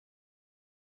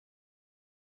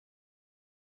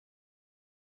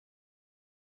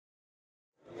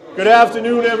Good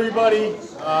afternoon, everybody.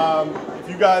 If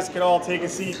you guys can all take a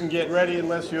seat and get ready,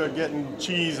 unless you're getting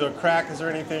cheese or crackers or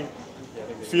anything,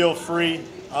 feel free.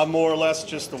 I'm more or less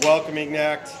just the welcoming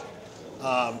act.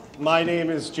 My name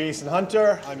is Jason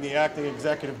Hunter. I'm the acting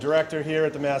executive director here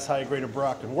at the MassHire Greater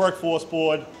Brockton Workforce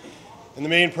Board. And the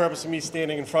main purpose of me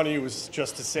standing in front of you is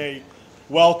just to say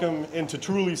welcome and to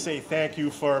truly say thank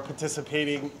you for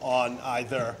participating on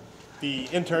either the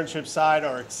internship side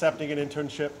or accepting an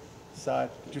internship side.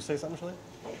 Did you say something,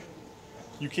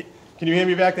 Shalane? Can you hear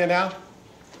me back there now?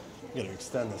 I'm going to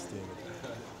extend this,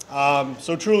 David.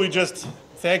 So truly just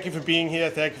thank you for being here.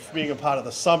 Thank you for being a part of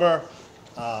the summer.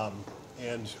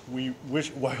 And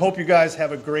I hope you guys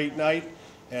have a great night.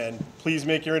 And please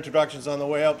make your introductions on the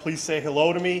way out. Please say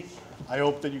hello to me. I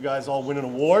hope that you guys all win an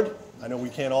award. I know we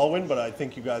can't all win, but I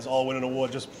think you guys all win an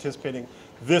award just participating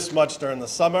this much during the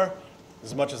summer,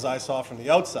 as much as I saw from the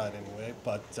outside anyway.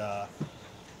 But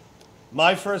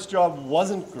my first job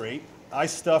wasn't great. I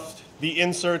stuffed the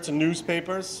inserts in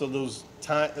newspapers, so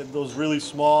those really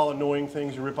small, annoying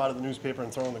things you rip out of the newspaper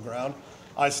and throw on the ground.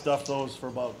 I stuffed those for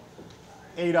about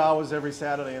 8 hours every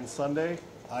Saturday and Sunday.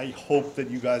 I hope that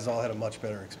you guys all had a much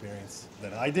better experience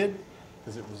than I did,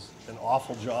 because it was an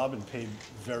awful job and paid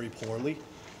very poorly.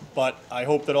 But I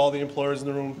hope that all the employers in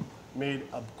the room made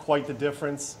quite the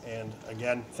difference. And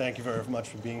again, thank you very much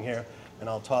for being here. And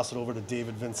I'll toss it over to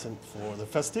David Vincent for the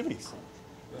festivities.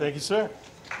 Thank you, sir.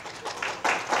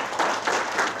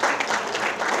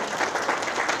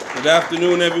 Good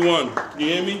afternoon, everyone. Can you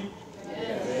hear me?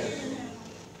 Yes.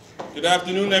 Good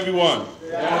afternoon, everyone.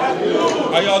 Good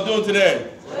afternoon. How y'all doing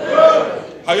today?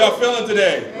 Good. How y'all feeling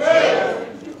today?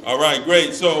 Good. All right,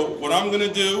 great. So what I'm going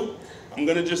to do, I'm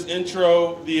going to just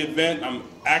intro the event. I'm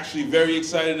actually very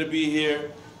excited to be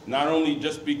here, not only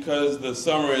just because the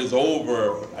summer is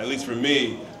over, at least for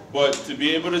me, but to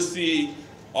be able to see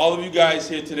all of you guys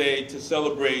here today to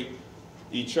celebrate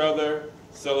each other,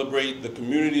 celebrate the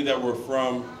community that we're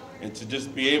from, and to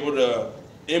just be able to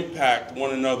impact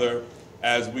one another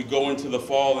as we go into the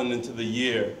fall and into the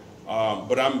year.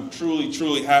 But I'm truly,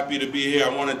 truly happy to be here.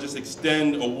 I want to just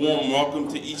extend a warm welcome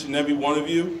to each and every one of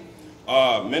you.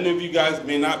 Many of you guys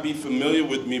may not be familiar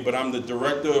with me, but I'm the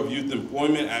Director of Youth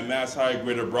Employment at MassHire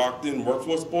Greater Brockton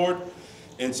Workforce Board.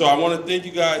 And so I want to thank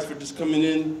you guys for just coming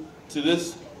in to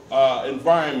this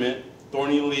environment.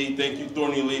 Thorny Lee, thank you,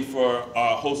 Thorny Lee, for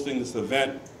hosting this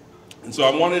event. And so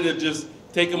I wanted to just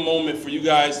take a moment for you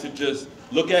guys to just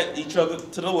look at each other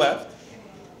to the left,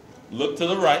 look to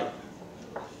the right,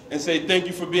 and say thank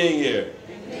you for being here.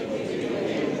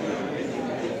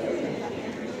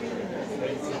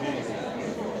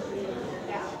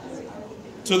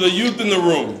 To the youth in the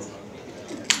room,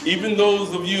 even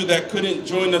those of you that couldn't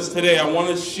join us today, I want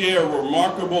to share a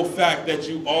remarkable fact that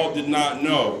you all did not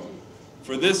know.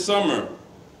 For this summer,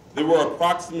 there were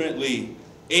approximately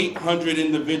 800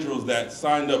 individuals that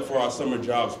signed up for our summer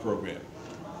jobs program.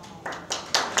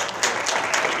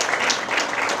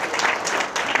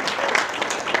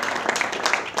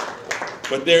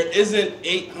 But there isn't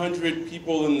 800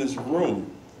 people in this room,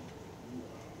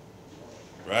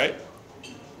 right?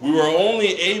 We were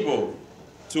only able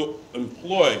to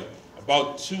employ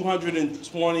about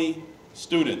 220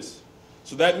 students.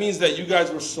 So that means that you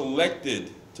guys were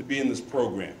selected to be in this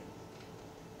program.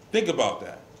 Think about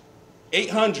that.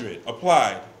 800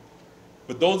 applied,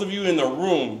 but those of you in the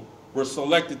room were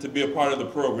selected to be a part of the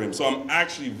program. So I'm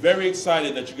actually very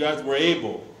excited that you guys were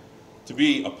able to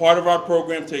be a part of our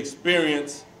program, to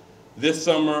experience this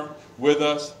summer with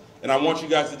us. And I want you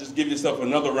guys to just give yourself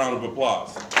another round of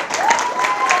applause.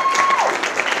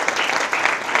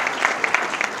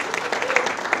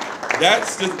 That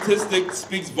statistic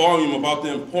speaks volume about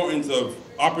the importance of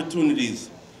opportunities,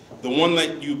 the one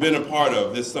that you've been a part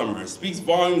of this summer. It speaks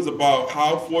volumes about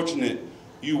how fortunate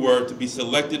you were to be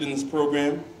selected in this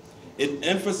program. It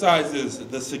emphasizes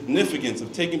the significance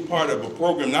of taking part of a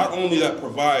program not only that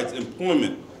provides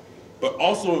employment, but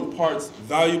also imparts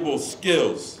valuable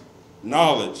skills,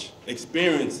 knowledge,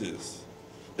 experiences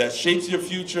that shapes your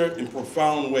future in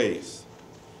profound ways.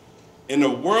 In a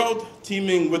world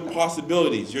teeming with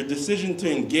possibilities, your decision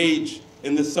to engage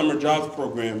in this summer jobs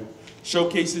program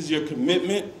showcases your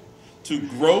commitment to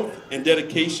growth and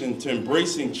dedication to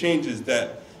embracing changes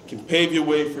that can pave your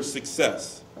way for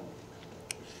success.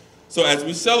 So as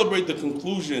we celebrate the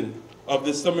conclusion of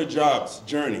this summer jobs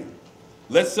journey,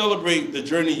 let's celebrate the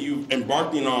journey you're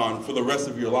embarking on for the rest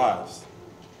of your lives.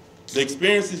 The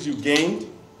experiences you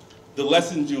gained, the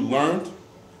lessons you learned,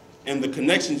 and the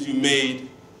connections you made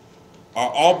are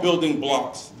all building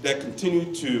blocks that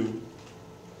continue to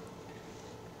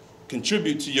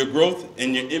contribute to your growth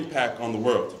and your impact on the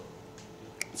world.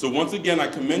 So once again, I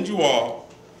commend you all,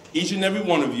 each and every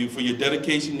one of you, for your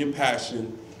dedication, your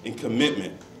passion, and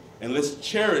commitment. And let's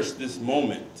cherish this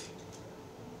moment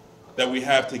that we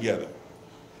have together.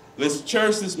 Let's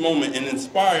cherish this moment and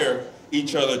inspire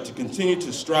each other to continue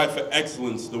to strive for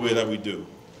excellence the way that we do.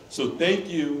 So thank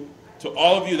you to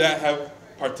all of you that have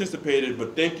participated,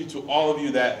 but thank you to all of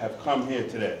you that have come here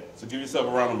today. So give yourself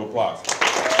a round of applause.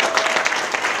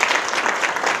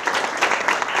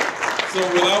 So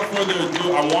without further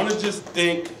ado, I want to just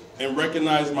thank and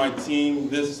recognize my team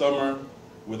this summer.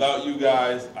 Without you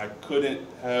guys, I couldn't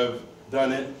have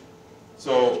done it.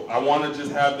 So I want to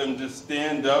just have them just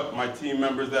stand up, my team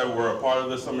members that were a part of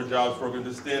the Summer Jobs Program,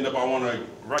 just stand up. I want to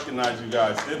recognize you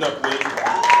guys. Stand up, please.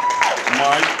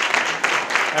 Mike,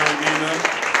 Carolina,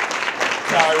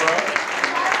 Tyra,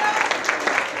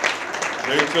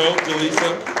 Rachel,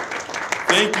 Delisa.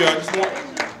 Thank you.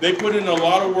 They put in a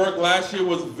lot of work. Last year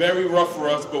was very rough for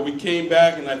us, but we came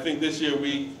back, and I think this year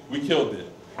we killed it.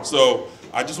 So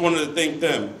I just wanted to thank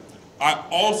them. I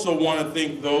also want to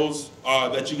thank those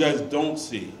that you guys don't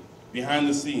see behind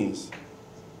the scenes.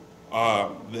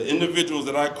 The individuals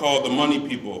that I call the money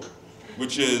people,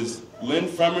 which is Lynn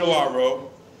Famularo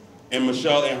and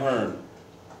Michelle Ahern.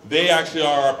 They actually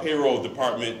are our payroll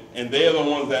department, and they are the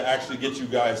ones that actually get you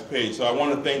guys paid. So I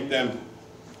want to thank them.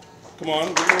 Come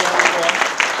on, give me a round of applause.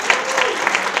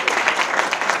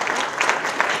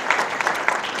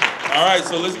 All right,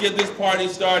 so let's get this party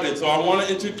started. So I want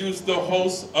to introduce the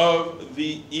hosts of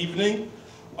the evening.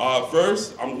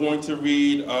 First, I'm going to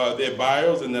read their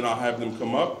bios, and then I'll have them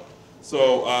come up.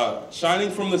 So, shining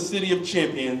from the city of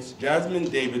champions, Jasmine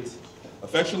Davids,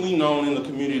 affectionately known in the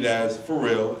community as For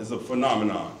Real, is a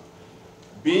phenomenon.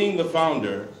 Being the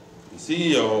founder and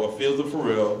CEO of Fields of For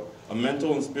Real, a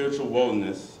mental and spiritual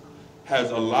wellness,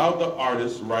 has allowed the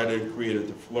artist, writer, and creator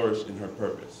to flourish in her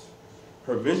purpose.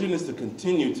 Her vision is to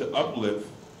continue to uplift,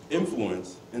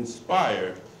 influence,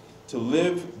 inspire, to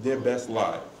live their best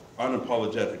life,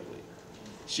 unapologetically.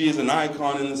 She is an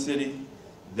icon in the city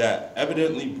that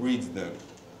evidently breeds them.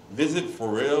 Visit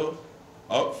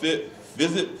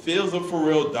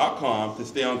fieldsofforreal.com to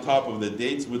stay on top of the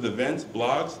dates with events,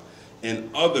 blogs, and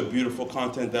other beautiful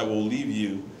content that will leave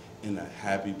you in a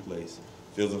happy place.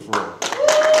 Fields of For Real.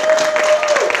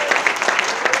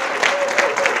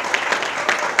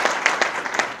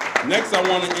 Next, I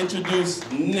want to introduce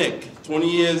Nick,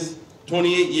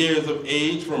 28 years of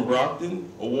age from Brockton,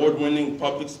 award-winning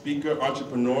public speaker,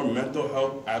 entrepreneur, mental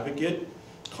health advocate,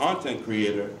 content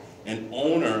creator, and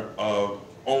owner of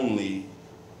Only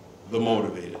the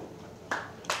Motivated.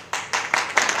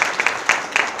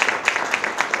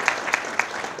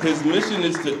 His mission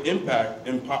is to impact,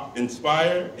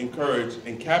 inspire, encourage,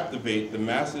 and captivate the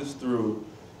masses through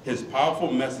his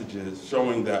powerful messages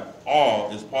showing that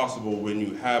all is possible when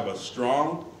you have a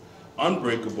strong,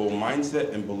 unbreakable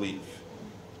mindset and belief.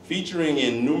 Featuring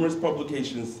in numerous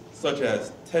publications such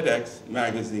as TEDx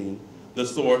Magazine, The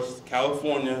Source,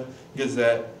 California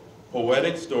Gazette,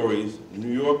 Poetic Stories,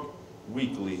 New York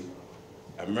Weekly,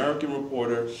 American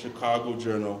Reporter, Chicago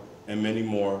Journal, and many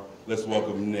more. Let's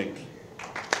welcome Nick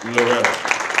Loretta.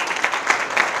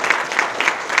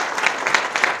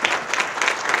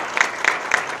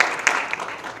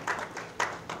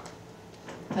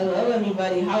 Hello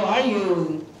everybody, how are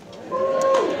you?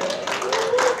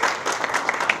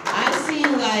 I see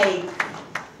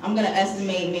I'm gonna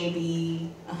estimate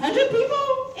maybe 100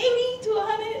 people, 80 to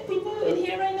 100 people in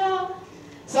here right now.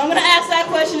 So I'm gonna ask that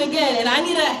question again, and I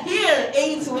need to hear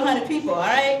 80 to 100 people, all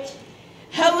right?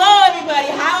 Hello everybody,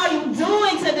 how are you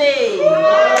doing today?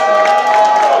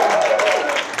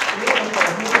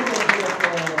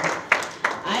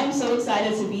 I am so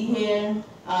excited to be here.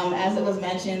 As it was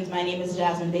mentioned, my name is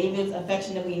Jasmine Davids,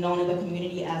 affectionately known in the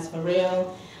community as For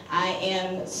Real. I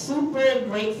am super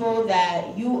grateful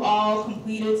that you all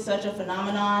completed such a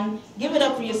phenomenon. Give it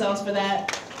up for yourselves for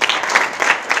that.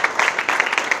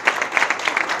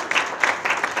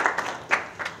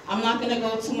 I'm not going to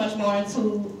go too much more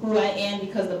into who I am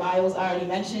because the bio was already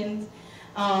mentioned.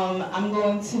 I'm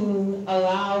going to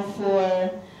allow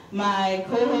for my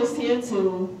co-host here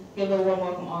to give a warm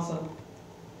welcome also.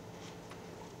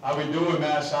 How we doing,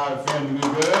 MassHire family? We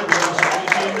good? We on some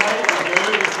energy tonight? We good?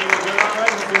 We feeling good? All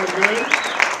right? We feeling good?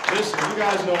 Listen, you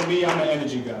guys know me. I'm an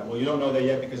energy guy. Well, you don't know that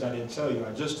yet because I didn't tell you.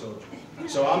 I just told you.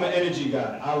 So I'm an energy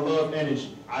guy. I love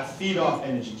energy. I feed off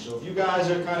energy. So if you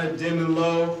guys are kind of dim and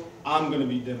low, I'm going to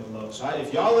be dim and low. So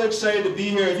if y'all are excited to be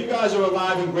here, if you guys are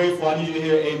alive and grateful, I need you to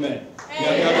hear amen.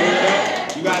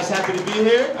 Amen. You guys happy to be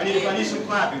here? I need some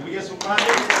clapping. We get some clapping?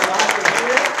 That's a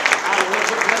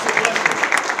blessing.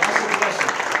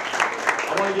 I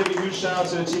want to to give a huge shout out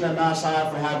to the team at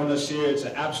MassHire for having us here. It's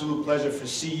an absolute pleasure to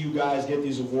see you guys get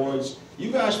these awards.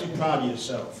 You guys should be proud of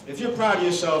yourself. If you're proud of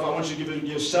yourself, I want you to give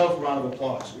yourself a round of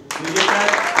applause. Can you get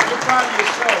that? If you're proud of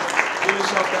yourself, give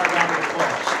yourself that round of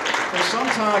applause. Because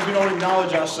sometimes we don't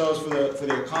acknowledge ourselves for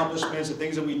the accomplishments, the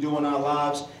things that we do in our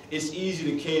lives. It's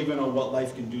easy to cave in on what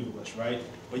life can do to us, right?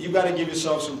 But you got to give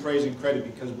yourself some praise and credit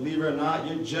because believe it or not,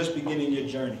 you're just beginning your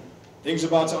journey. Things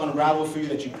about to unravel for you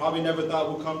that you probably never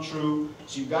thought would come true,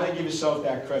 so you got to give yourself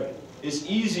that credit. It's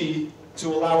easy to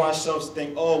allow ourselves to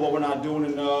think, oh, well, we're not doing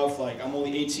enough, like I'm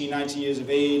only 18, 19 years of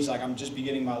age, like I'm just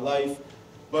beginning my life.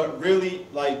 But really,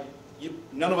 like,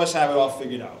 none of us have it all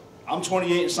figured out. I'm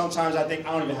 28 and sometimes I think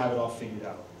I don't even have it all figured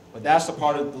out. But that's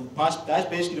that's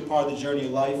basically the part of the journey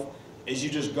of life, is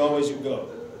you just go as you go.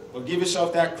 But give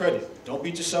yourself that credit. Don't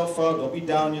beat yourself up, don't be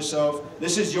down on yourself.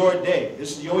 This is your day.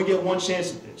 You only get one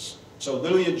chance at this. So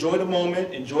literally enjoy the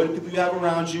moment, enjoy the people you have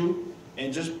around you,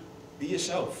 and just be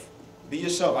yourself. Be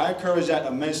yourself. I encourage that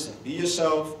immensely. Be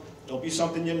yourself, don't be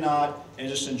something you're not, and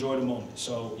just enjoy the moment.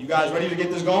 So you guys ready to get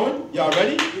this going? Y'all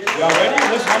ready? Y'all ready?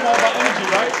 Listen, I'm all about energy,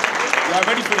 right? Y'all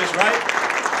ready for this, right?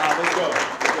 Let's go.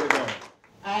 Let's get it going.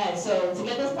 Alright, so to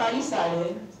get this party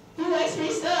started, who likes free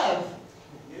stuff?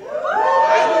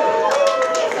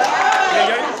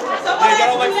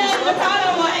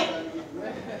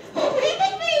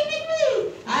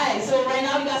 Alright, so right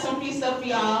now we got some free stuff for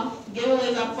y'all.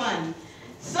 Giveaways are fun.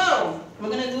 So, we're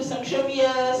going to do some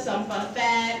trivia, some fun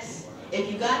facts.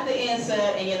 If you got the answer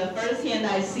and you're the first hand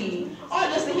I see, or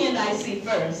just the hand I see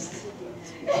first,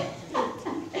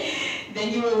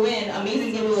 then you will win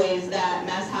amazing giveaways that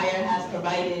MassHire has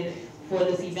provided for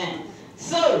this event.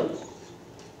 So,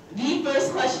 the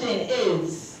first question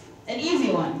is an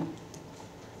easy one.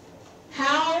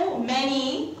 How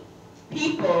many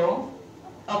people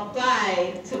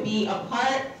applied to be a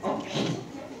part of...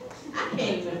 I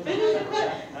can't even finish the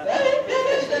question. Let me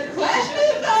finish the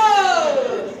question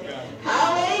though.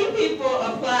 How many people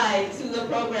applied to the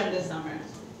program this summer?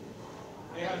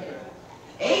 800.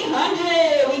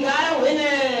 800. We got a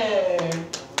winner.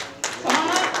 Come on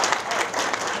up.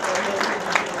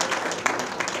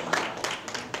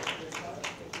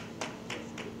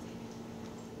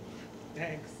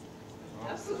 Thanks.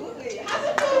 Absolutely. How's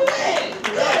it going?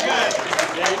 Good.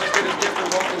 Yeah, you just get a gift and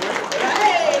walk away.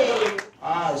 Hey.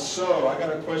 Alright, so I got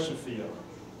a question for you.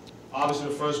 Obviously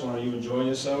the first one, are you enjoying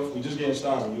yourself? We're just getting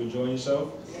started. Are you enjoying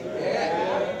yourself?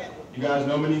 Yeah. You guys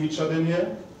know many of each other in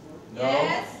here? No?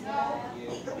 Yes. No.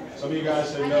 Some of you guys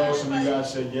said no, some of you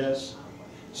guys said yes.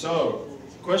 So,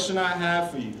 question I have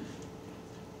for you.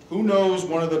 Who knows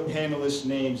one of the panelists'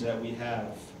 names that we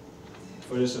have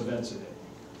for this event today?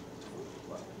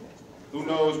 Who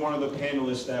knows one of the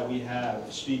panelists that we have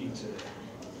speaking today?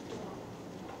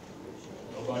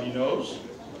 Nobody knows?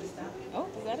 Oh,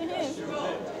 is that a hint?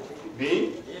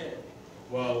 Me?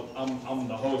 Well, I'm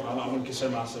the host. I wouldn't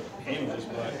consider myself a panelist,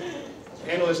 but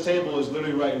the panelist table is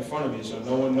literally right in front of me, so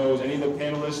no one knows any of the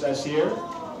panelists that's here.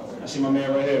 I see my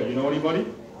man right here. You know anybody?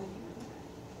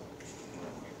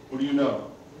 Who do you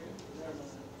know?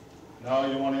 No,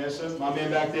 you don't want to answer? My man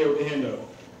back there with the hand up.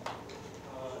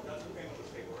 That's the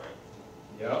panelist table, right?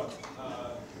 Yep.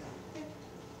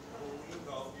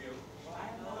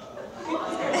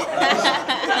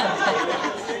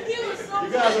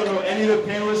 You guys don't know any of the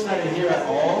panelists that are here at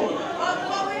all?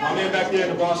 My man back there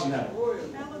in the Boston hat.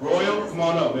 Royal, come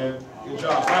on up, man. Good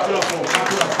job. Clap it up for him.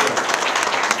 Clap it up for him.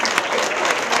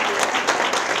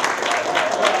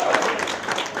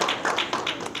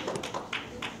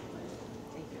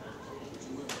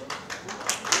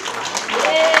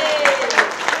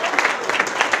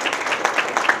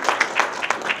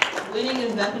 Winning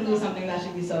is definitely something that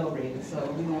should be celebrated. So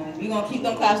we're gonna keep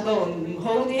them claps going. You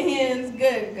hold your hands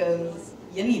good because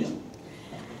you need them.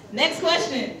 Next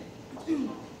question.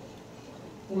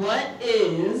 What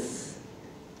is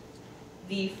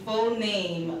the full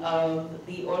name of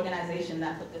the organization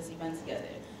that put this event together?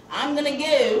 I'm gonna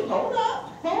give, hold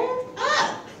up. All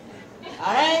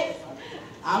right?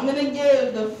 I'm gonna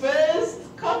give the first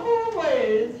couple of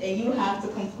words and you have to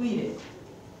complete it.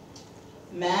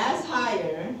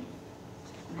 MassHire,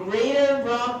 Greater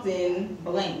Brockton,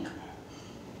 blank.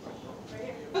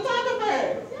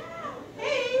 Photographer.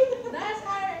 Hey.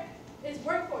 MassHire is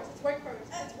workforce. It's workforce.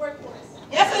 It's workforce.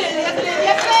 Yes, it is. Yes, it is.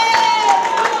 Yes, it is.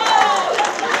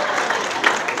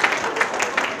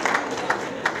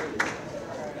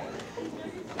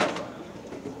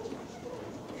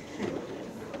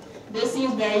 This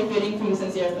seems very fitting for you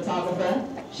since you're a photographer.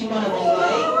 She won a ring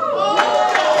light.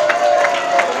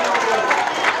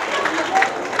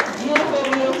 Beautiful,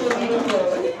 beautiful, beautiful.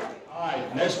 All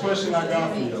right, next question I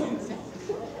got for you.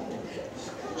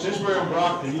 Since we're in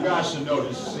Brockton, you guys should know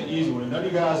this. This is an easy one. If none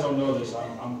of you guys don't know this,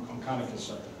 I'm kind of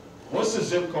concerned. What's the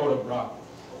zip code of Brockton?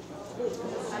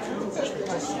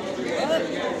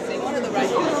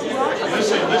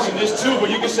 Listen, there's two,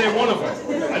 but you can say one of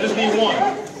them. I just need one.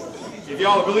 If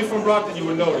y'all are really from Brockton, you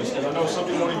would know this, because I know some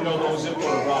people don't even know the whole zip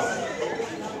code of Brockton.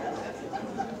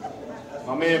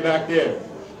 My man back there,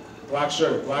 black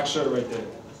shirt right there.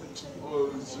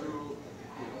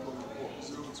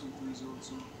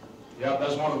 Yep,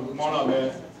 that's one of them. Come on up, man.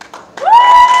 I'm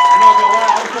not gonna lie,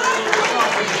 I was going to give it a shot,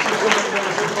 but just keep going to the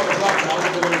zip code of Brockton. I was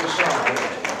going to give it a shot.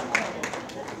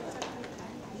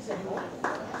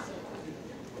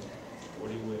 What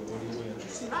do you wear?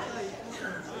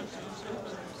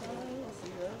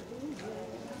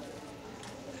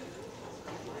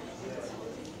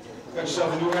 Got yourself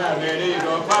a new hat, man. There you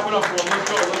go. Clap it up for him. Let's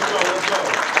go.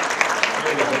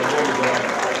 There you go.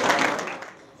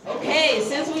 Okay,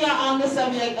 since we are on the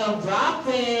subject of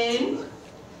Brockton,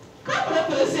 clap it up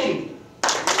for the city.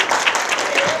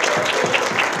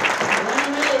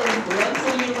 What's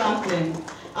in your Brockton?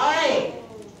 All right.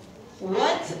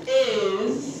 What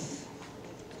is...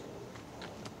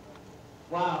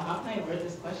 Wow, how can I word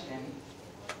this question?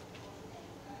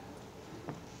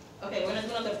 Okay, we're going to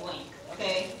do another blank,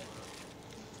 okay?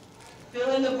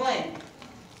 Fill in the blank.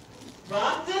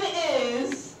 Brockton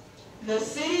is the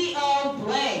city of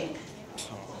blank.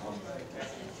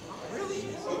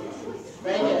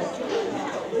 Right here.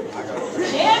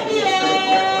 Champion!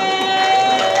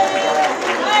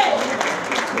 Right.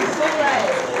 You're so right.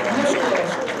 Beautiful.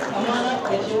 Come on up,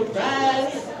 get your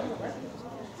prize.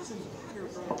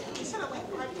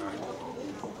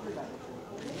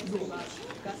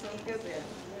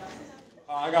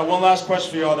 I got one last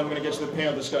question for y'all, then we're going to get to the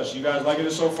panel discussion. You guys liking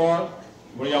it so far?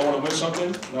 What do y'all want to win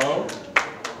something? No?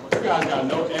 You guys got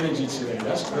no energy today.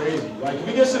 That's crazy. Like, can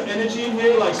we get some energy in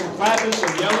here? Like, some clapping,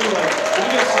 some yelling? Like, can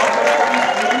we get something out of these,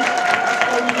 please? That's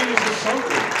all we need is just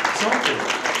something. Something.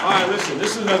 All right, listen.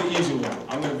 This is another easy one.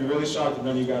 I'm going to be really shocked if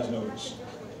none of you guys know this.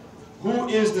 Who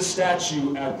is the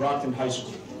statue at Brockton High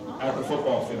School? At the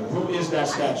football field? Who is that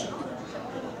statue?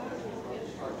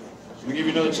 Let me give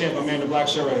you another chance, my man in the black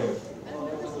shirt right here.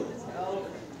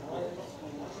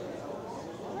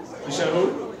 You said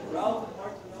who? Nope.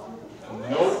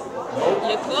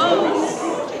 You're close.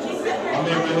 I'm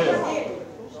here right here.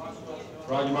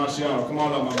 Roger Marciano, come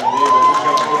on up, my man. There you go.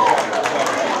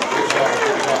 Good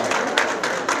job.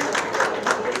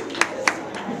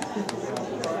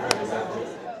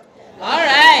 All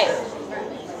right.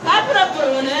 Clap it up for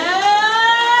Luna.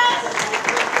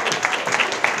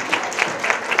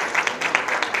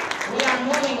 We are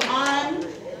moving on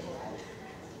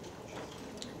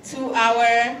to our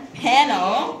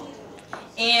panel.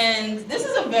 And this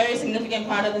is a very significant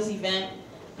part of this event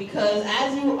because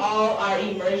as you all are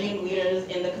emerging leaders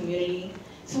in the community,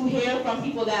 to hear from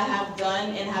people that have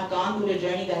done and have gone through the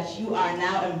journey that you are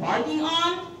now embarking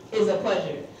on is a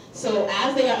pleasure. So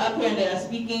as they are up here and they are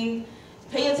speaking,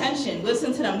 pay attention,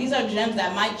 listen to them. These are gems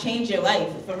that might change your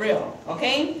life, for real,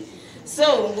 okay?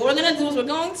 So what we're gonna do is we're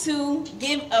going to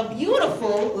give a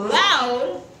beautiful,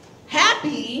 loud,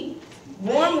 happy,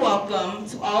 warm welcome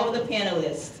to all of the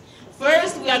panelists.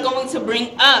 First, we are going to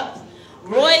bring up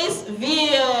Royce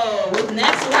Veal with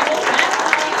Next Level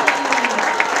Mastering.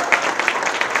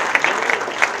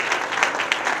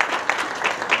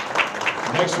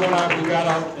 Next one we got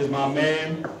up is my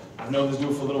man. I've known this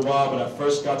dude for a little while, but I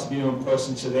first got to meet him in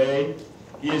person today.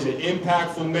 He is an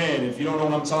impactful man. If you don't know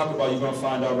what I'm talking about, you're going to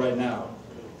find out right now.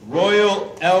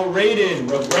 Royal L. Raiden,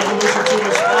 Revolution to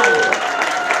Inspire.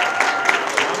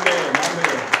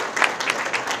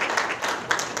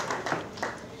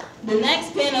 The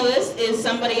next panelist is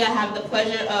somebody I have the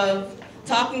pleasure of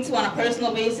talking to on a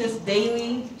personal basis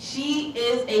daily. She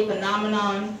is a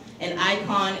phenomenon, an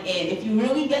icon, and if you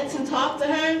really get to talk to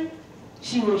her,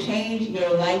 she will change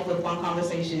your life with one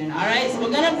conversation. All right, so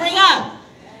we're gonna bring up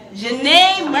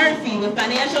Janae Murphy with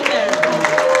Financial Therapy.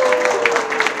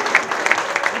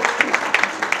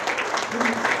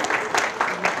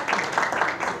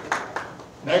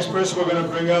 Next person we're going to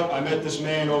bring up, I met this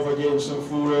man over getting some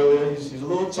food earlier. He's a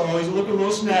little tall, he's looking a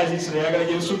little snazzy today. I got to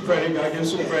give him some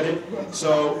credit,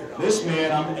 So this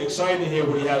man, I'm excited to hear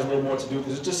what he has a little more to do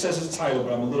because it just says his title,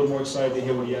 but I'm a little more excited to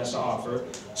hear what he has to offer.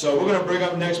 So we're going to bring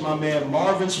up next my man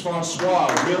Marvin Francois,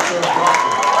 Realtor of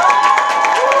Brockton.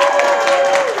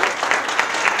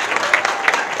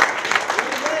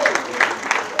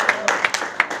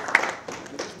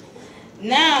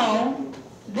 Now,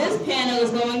 this panel is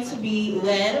going to be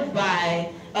led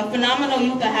by a phenomenal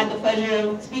youth I had the pleasure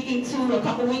of speaking to a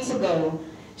couple weeks ago.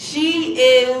 She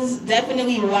is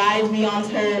definitely wise beyond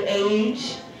her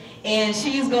age, and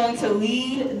she's going to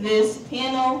lead this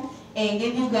panel and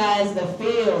give you guys the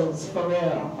feels for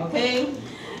real, okay?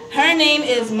 Her name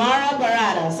is Mara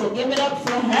Barada, so give it up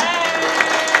for her.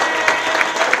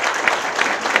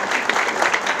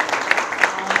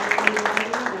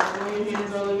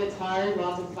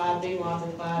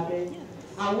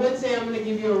 I would say I'm going to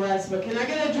give you a rest, but can I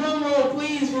get a drum roll,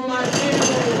 please, for my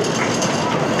family?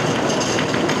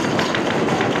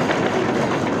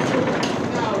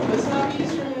 Now, let's not be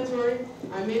discriminatory.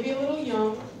 I may be a little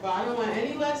young, but I don't want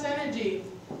any less energy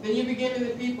than you be giving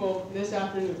the people this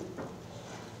afternoon.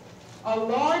 A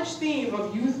large theme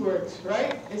of YouthWorks,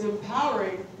 right, is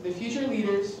empowering the future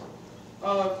leaders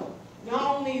of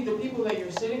not only the people that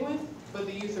you're sitting with, but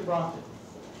the youth of Brockton.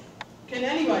 Can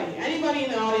anybody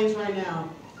in the audience right now,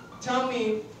 tell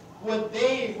me what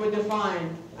they would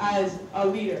define as a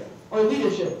leader or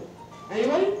leadership?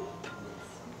 Anybody?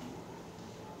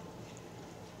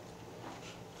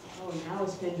 Oh, now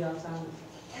it's pin drop silence.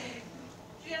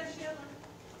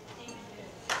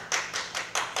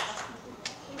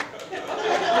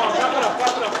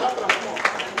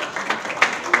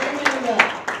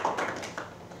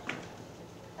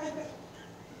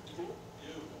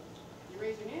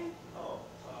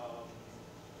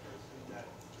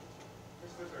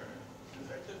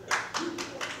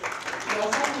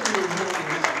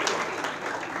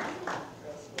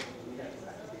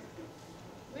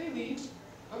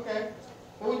 Okay.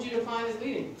 What would you define as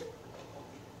leading?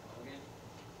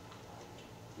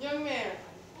 Young man.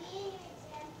 Being an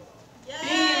example.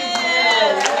 Being an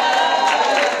example.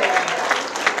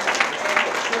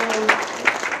 So,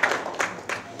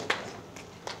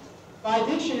 by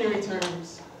dictionary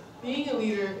terms, being a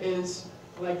leader is,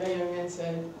 like that young man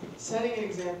said, setting an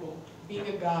example, being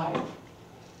a guide.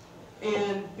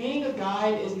 And being a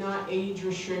guide is not age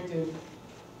restrictive.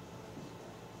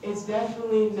 It's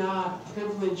definitely not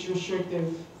privilege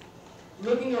restrictive.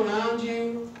 Looking around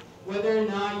you, whether or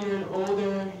not you're an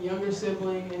older, younger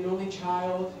sibling, an only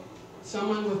child,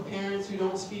 someone with parents who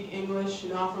don't speak English,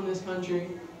 not from this country,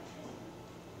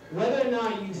 whether or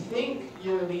not you think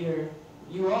you're a leader,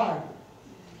 you are.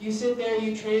 You sit there,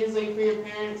 you translate for your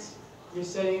parents, you're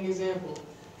setting an example.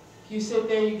 If you sit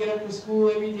there, you get up for school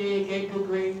every day, get good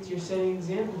grades, you're setting an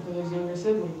example for those younger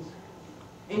siblings.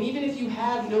 And even if you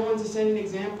have no one to set an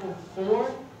example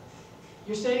for,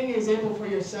 you're setting an example for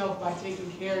yourself by taking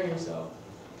care of yourself.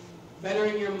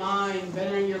 Bettering your mind,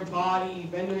 bettering your body,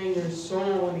 bettering your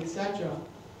soul, and etc.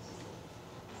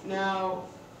 Now,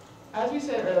 as we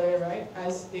said earlier, right,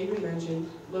 as David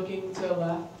mentioned, looking to the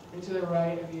left and to the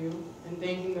right of you and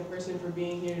thanking the person for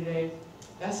being here today,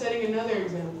 that's setting another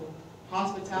example.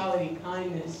 Hospitality,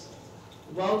 kindness,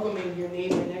 welcoming your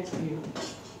neighbor next to you.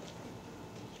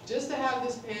 Just to have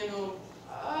this panel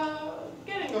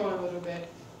getting going a little bit,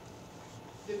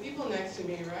 the people next to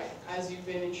me, right, as you've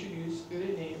been introduced through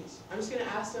their names, I'm just going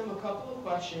to ask them a couple of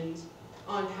questions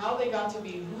on how they got to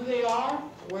be who they are,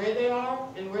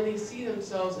 and where they see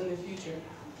themselves in the future.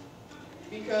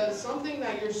 Because something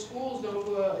that your schools don't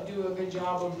do a good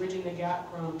job of bridging the gap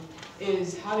from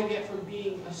is how to get from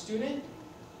being a student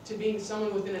to being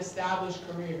someone with an established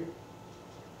career.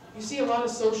 You see a lot of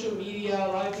social media,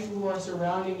 a lot of people who are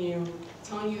surrounding you,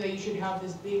 telling you that you should have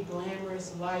this big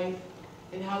glamorous life,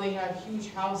 and how they have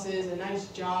huge houses, a nice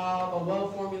job, a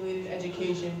well-formulated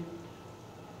education.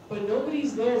 But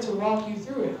nobody's there to walk you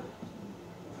through it.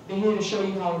 They're here to show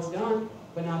you how it's done,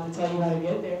 but not to tell you how to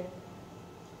get there.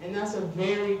 And that's a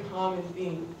very common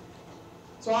theme.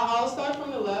 So I'll start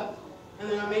from the left, and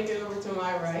then I'll make it over to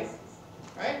my right.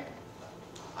 Right?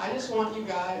 I just want you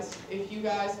guys, if you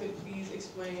guys could please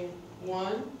explain,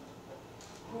 one,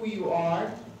 who you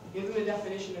are, give them a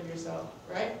definition of yourself,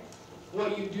 right?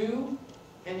 What you do,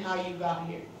 and how you got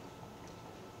here.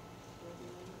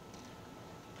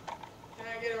 Can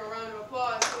I get a round of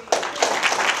applause, please?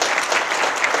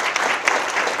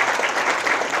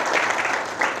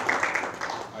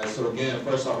 All right, so again,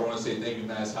 first off, I want to say thank you,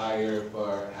 MassHire,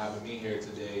 for having me here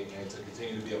today and to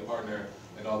continue to be a partner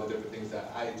in all the different things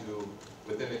that I do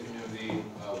within the community,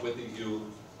 with the youth.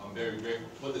 I'm very grateful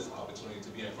for this opportunity to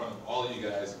be in front of all of you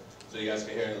guys so you guys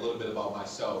can hear a little bit about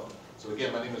myself. So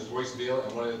again, my name is Royce Beal,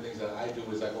 and one of the things that I do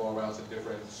is I go around to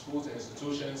different schools and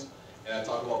institutions, and I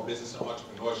talk about business and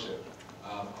entrepreneurship.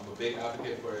 I'm a big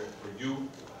advocate for youth,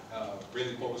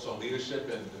 really focused on leadership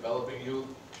and developing youth,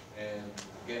 and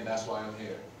again, that's why I'm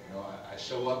here. You know, I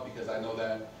show up because I know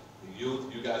that the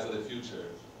youth, you guys are the future,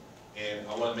 and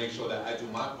I want to make sure that I do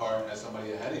my part as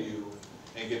somebody ahead of you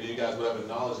and give you guys whatever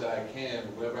knowledge that I can,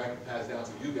 whatever I can pass down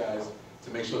to you guys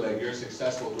to make sure that you're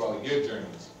successful throughout your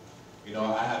journeys. You know,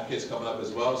 I have kids coming up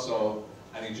as well, so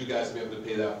I need you guys to be able to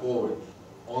pay that forward.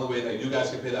 only way that you guys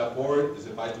can pay that forward is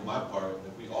if I do my part,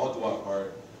 if we all do our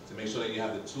part to make sure that you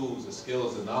have the tools, the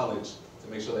skills, the knowledge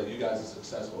to make sure that you guys are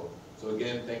successful. So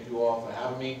again, thank you all for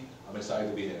having me. I'm excited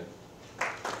to be here.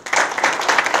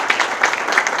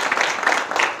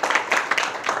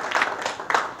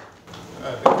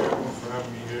 Thank you everyone for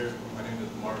having me here. My name is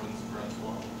Marvin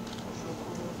Francois.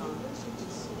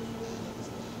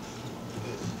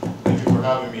 Thank you for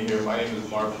having me here. My name is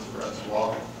Marvin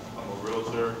Francois. I'm a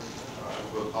realtor.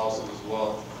 I build houses as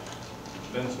well.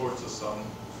 Mentor to some.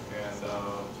 And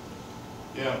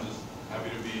yeah, I'm just happy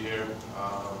to be here. I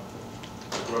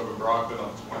grew up in Brockton.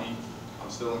 I'm 20. I'm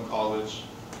still in college.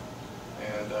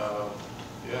 And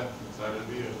yeah, excited to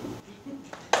be here.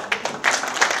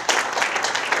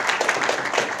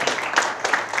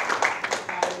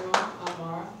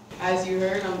 As you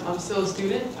heard, I'm still a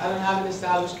student. I don't have an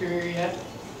established career yet,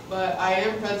 but I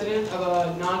am president of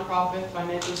a nonprofit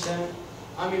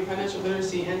financial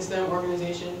literacy and STEM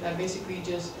organization that basically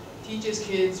just teaches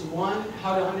kids, one,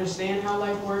 how to understand how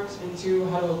life works, and two,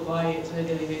 how to apply it on a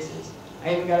daily basis.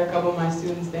 I even got a couple of my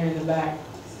students there in the back.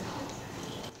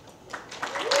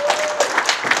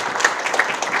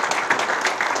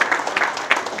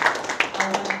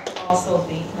 Also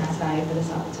thank MassHire for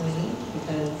this opportunity,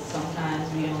 because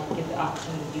sometimes we don't get the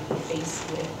opportunity to be faced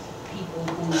with people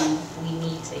who we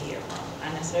need to hear from.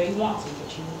 Not necessarily want to,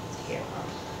 but you need to hear from.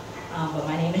 But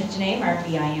my name is Janae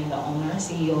Murphy. I am the owner and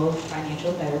CEO of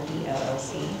Financial Therapy,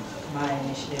 LLC. My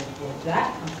initiative with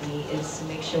that company is to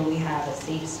make sure we have a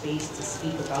safe space to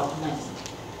speak about money.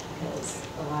 Because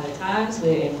a lot of times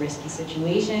we're in risky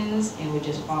situations and we're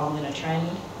just following a trend,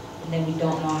 and then we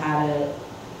don't know how to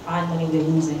find money we're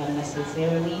losing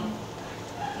unnecessarily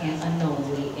and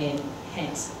unknowingly, and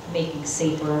hence making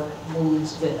safer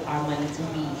moves with our money to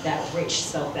be that rich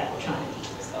self that we're trying to be.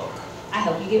 So I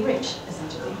help you get rich,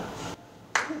 essentially.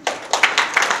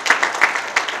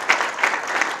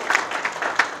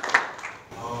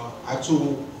 I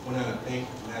too want to thank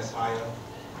MassHire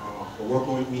for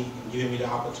working with me and giving me the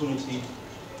opportunity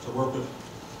to work with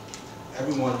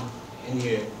everyone in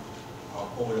here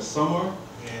over the summer,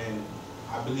 and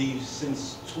I believe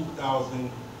since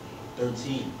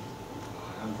 2013.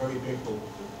 I'm very grateful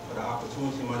for the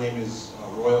opportunity. My name is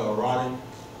Royal Aradin.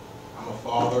 I'm a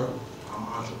father, I'm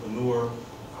an entrepreneur,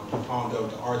 I'm the founder of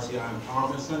the RTI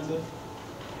Empowerment Center,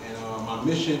 and my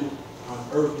mission on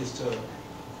earth is to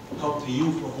help the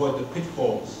youth avoid the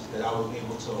pitfalls that I was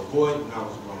able to avoid when I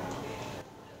was growing up.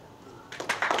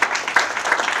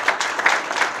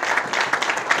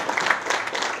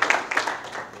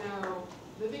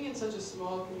 Such a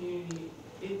small community,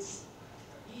 it's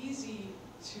easy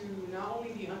to not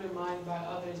only be undermined by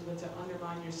others, but to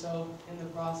undermine yourself in the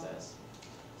process.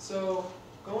 So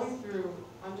going through,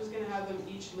 I'm just going to have them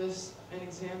each list an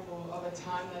example of a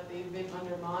time that they've been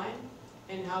undermined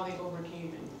and how they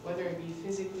overcame it, whether it be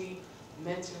physically,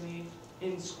 mentally,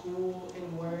 in school,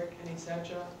 in work, and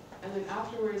etc. And then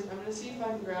afterwards, I'm going to see if I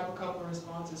can grab a couple of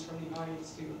responses from the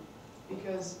audience too.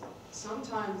 Because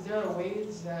sometimes there are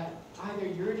ways that either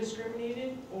you're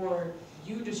discriminated or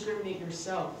you discriminate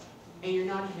yourself and you're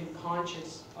not even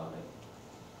conscious of it.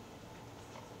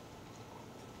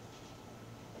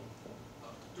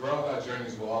 Throughout our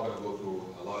journeys, we're all going to go through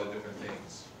a lot of different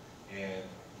things. And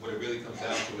what it really comes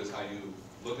down to is how you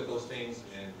look at those things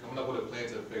and coming up with a plan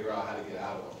to figure out how to get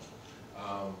out of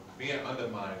them. Being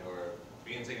undermined or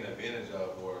being taken advantage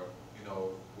of, or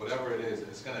whatever it is,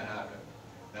 it's going to happen.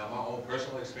 Now, my own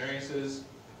personal experiences,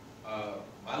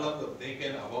 my level of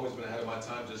thinking, I've always been ahead of my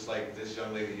time, just like this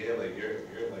young lady here. Like, you're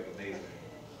like amazing.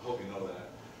 I hope you know that.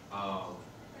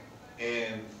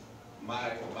 And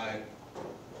my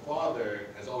father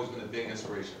has always been a big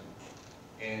inspiration,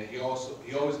 and he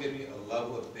always gave me a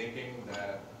level of thinking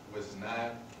that was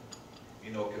not,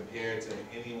 compared to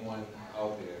anyone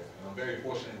out there. And I'm very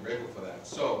fortunate and grateful for that.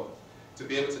 So, to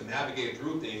be able to navigate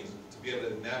through things, to be able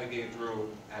to navigate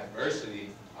through adversity,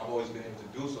 I've always been able to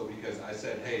do so because I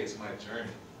said, hey, it's my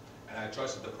journey. And I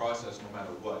trusted the process no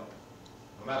matter what.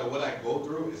 No matter what I go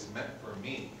through, it's meant for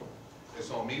me.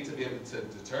 It's on me to be able to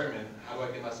determine how do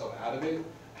I get myself out of it,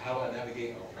 how do I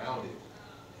navigate around it.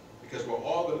 Because we're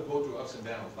all going to go through ups and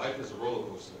downs. Life is a roller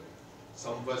coaster.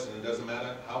 Some of us, and it doesn't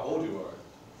matter how old you are.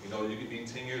 You could be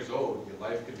 10 years old. Your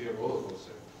life could be a roller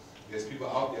coaster. There's people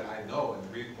out there I know,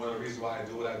 and one of the reasons why I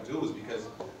do what I do is because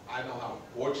I know how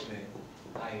fortunate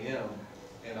I am,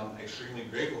 and I'm extremely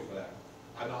grateful for that.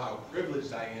 I know how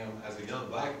privileged I am as a young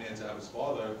black man to have his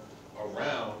father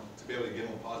around to be able to give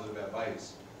him positive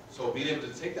advice. So being able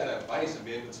to take that advice and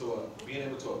being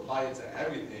able to apply it to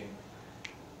everything,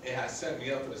 it has set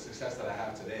me up for the success that I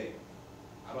have today.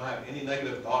 I don't have any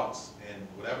negative thoughts, and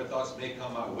whatever thoughts may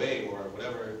come my way, or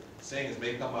whatever sayings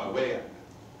may come my way,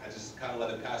 I just kind of let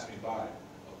it pass me by.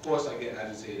 Of course I get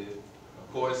agitated.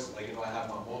 Of course, like, I have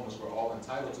my moments. We're all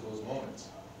entitled to those moments.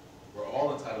 We're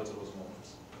all entitled to those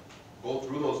moments. Go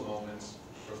through those moments,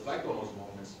 reflect on those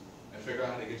moments, and figure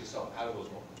out how to get yourself out of those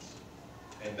moments.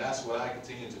 And that's what I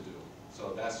continue to do.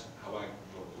 So that's how I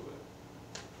go through it.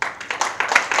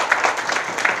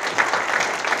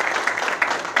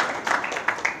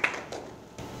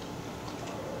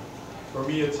 For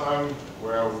me, a time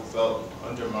where I felt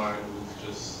undermined was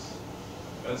just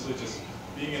mentally just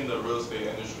being in the real estate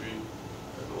industry.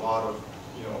 There's a lot of,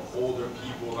 older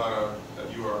people that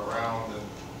you are around, and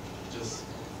just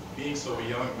being so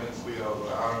young mentally, I was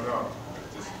like, I don't know.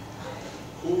 Just,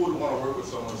 who would want to work with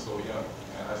someone so young?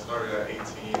 And I started at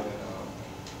 18, and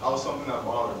that was something that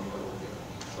bothered me a little bit.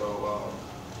 So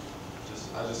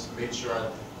I just made sure I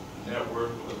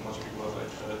networked with as much people as I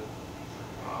could.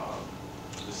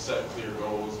 Just set clear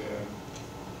goals,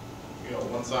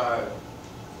 and once I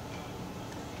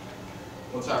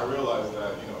realized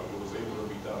that it was able to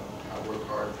be done, I worked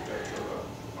hard to get to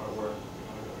my work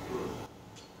and get through it.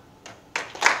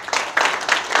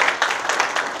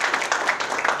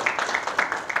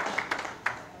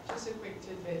 Just a quick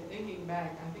tidbit. Thinking back,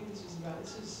 I think this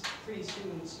is pretty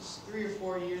soon. This is 3 or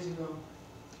 4 years ago.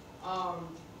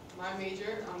 My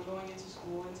major, I'm going into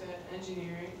school into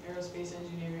engineering, aerospace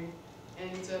engineering. And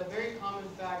it's a very common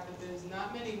fact that there's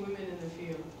not many women in the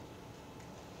field.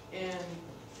 And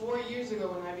 4 years ago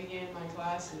when I began my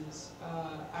classes,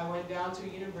 I went down to a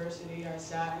university, I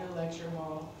sat in a lecture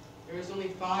hall. There was only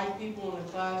 5 people in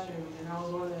the classroom, and I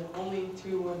was one of the only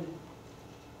 2 women.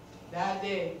 That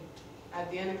day, at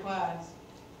the end of class,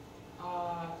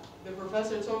 the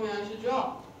professor told me I should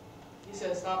drop. He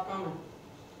said, stop coming.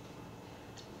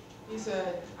 He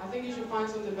said, I think you should find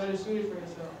something better suited for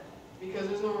yourself, because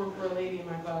there's no room for a lady in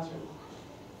my classroom.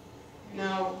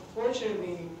 Now,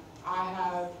 fortunately,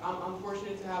 I'm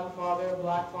fortunate to have a father, a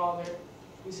black father,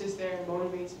 who sits there and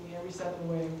motivates me every step of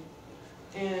the way.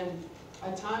 And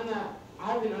a time that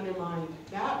I've been undermined,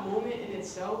 that moment in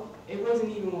itself, it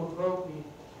wasn't even what broke me.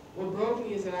 What broke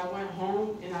me is that I went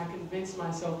home and I convinced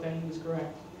myself that he was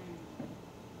correct.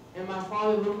 And my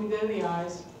father looked me dead in the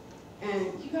eyes,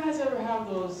 and you guys ever have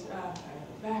those,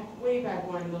 way back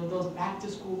when, those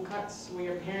back-to-school cuts where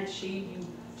your parents shave you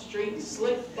straight,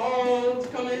 slick balls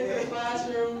coming into the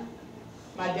classroom?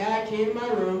 My dad came in my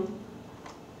room,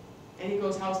 and he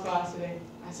goes, how's class today?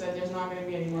 I said, there's not going to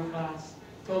be any more class.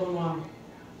 Told him why.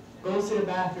 Goes to the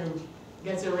bathroom,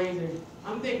 gets a razor.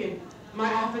 I'm thinking, my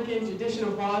African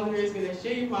traditional father is going to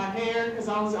shave my hair, because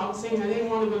I was saying I didn't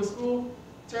want to go to school.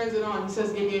 Turns it on, he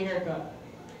says, give me a haircut.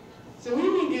 So what do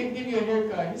you mean give you a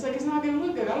haircut? He's like, it's not going to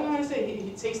look good. I don't know how to say it.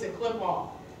 He takes the clip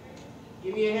off.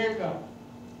 Give me a haircut.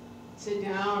 Sit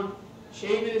down,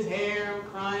 shaving his hair, I'm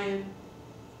crying.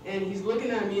 And he's looking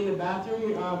at me in the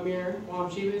bathroom mirror while I'm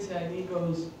shaving his head, and he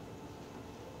goes,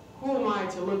 who am I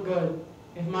to look good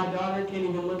if my daughter can't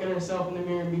even look at herself in the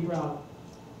mirror and be proud?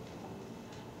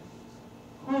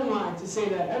 Who am I to say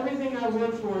that everything I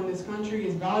work for in this country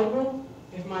is valuable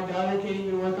if my daughter can't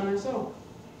even work on herself?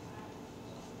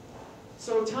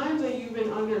 So times that you've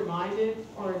been undermined,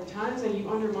 or times that you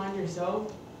undermine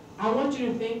yourself, I want you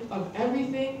to think of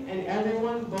everything and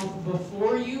everyone, both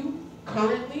before you,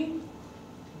 currently,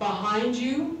 behind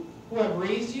you, who have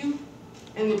raised you,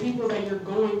 and the people that you're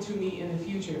going to meet in the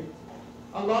future.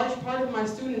 A large part of my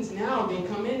students now, they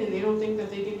come in and they don't think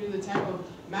that they can do the type of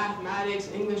mathematics,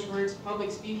 English works, public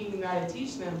speaking that I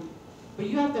teach them. But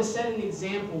you have to set an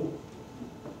example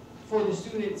for the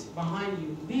students behind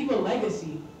you. Leave a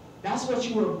legacy. That's what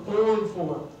you were born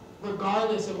for,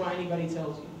 regardless of what anybody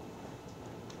tells you.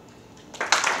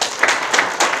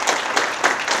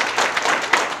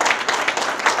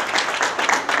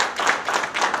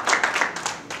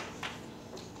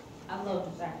 I love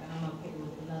the fact that I'm up here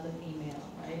with another female,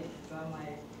 right? So I'm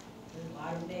like, there's a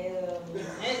lot of males.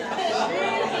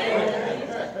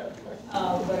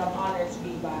 But I'm honored to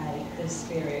be by this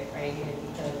spirit right here,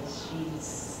 because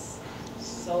she's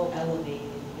so elevated.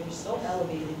 You're so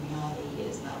elevated beyond what he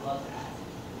is, and I love that.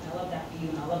 And I love that for you,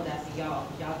 and I love that for y'all,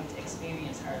 because y'all get to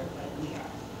experience her like we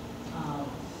are.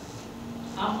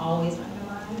 I'm always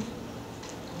undermined,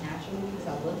 naturally, because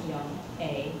I look young.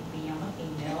 A, B, I'm a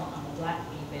female, I'm a black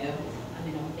female, I'm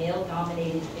in a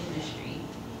male-dominated industry,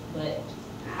 but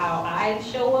how I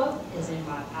show up is in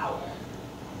my power,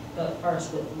 but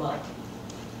first with love.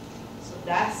 So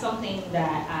that's something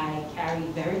that I carry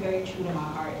very, very true to my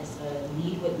heart, is to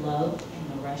lead with love,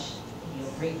 and the rest of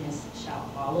your greatness shall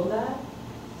follow that.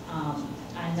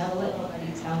 I never let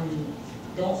nobody tell me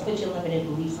don't put your limited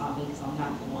beliefs on me because I'm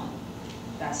not the one.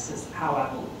 That's just how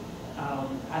I move.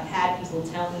 I've had people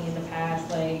tell me in the past,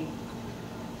 like,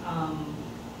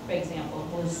 for example,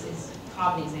 this is a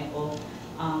common example,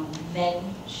 men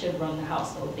should run the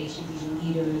household. They should be the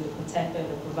leader, the protector,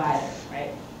 the provider,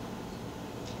 right?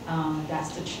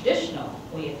 That's the traditional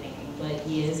way of thinking, but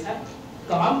years have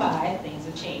gone by, things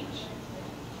have changed.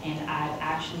 And I've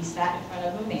actually sat in front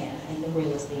of a man in the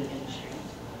real estate industry,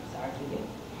 sorry for you,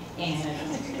 and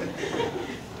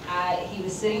he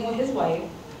was sitting with his wife,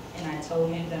 and I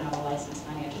told him that I'm a licensed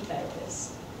financial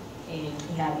therapist, and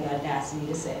he had the audacity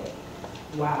to say,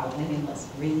 wow, women must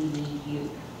really need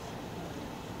you.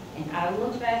 And I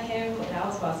looked at him, and I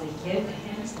was about to give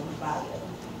him some fire.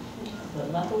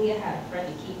 But luckily I had a friend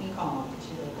to keep me calm.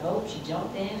 She was like, oh, she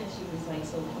jumped in, and she was like,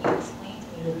 so can you explain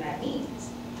to me what that means?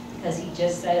 Because he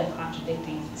just said a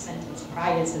contradicting sentence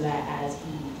prior to that as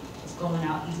he was going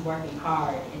out, he's working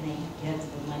hard, and then he gives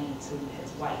the money to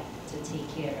his wife to take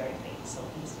care of everything. So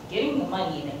he's getting the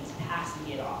money and then he's passing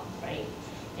it off, right?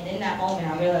 And in that moment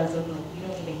I realized, look, you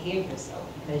don't even hear yourself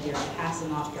because you're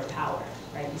passing off your power,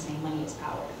 right? You're saying money is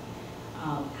power.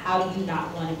 How do you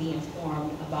not want to be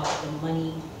informed about the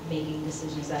money-making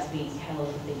decisions that's being held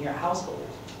within your household?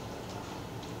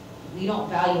 We don't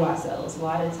value ourselves. A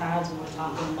lot of times when we're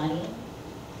talking money,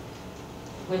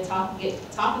 we're talking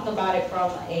about it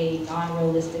from a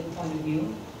non-realistic point of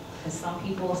view. Because some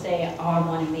people say, oh, I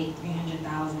want to make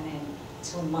 $300,000 in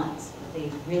 2 months, but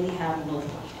they really have no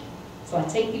plan. So I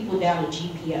take people down to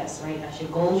GPS, right? That's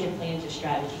your goals, your plans, your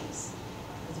strategies.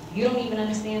 Because if you don't even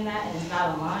understand that and it's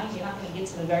not aligned, you're not going to get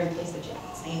to the very place that you're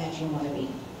saying that you want to be.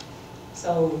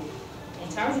 So in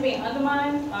terms of being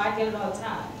undermined, I get it all the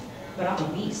time. But I'm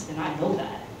a beast, and I know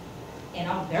that. And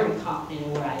I'm very confident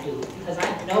in what I do, because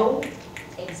I know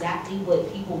exactly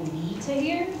what people need to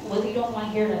hear, whether you don't want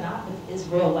to hear it or not, but it's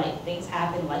real life. Things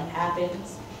happen, life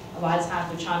happens. A lot of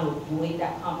times we're trying to avoid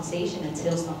that conversation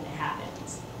until something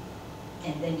happens.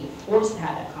 And then you're forced to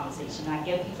have that conversation. I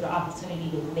give people the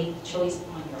opportunity to make the choice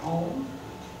on your own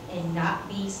and not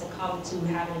be succumbed to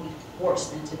having to be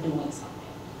forced into doing something.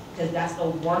 Because that's the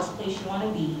worst place you want to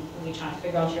be when you're trying to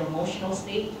figure out your emotional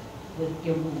state with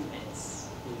your movements.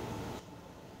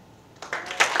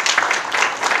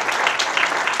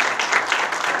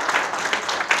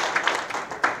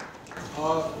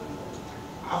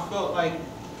 I felt like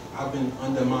I've been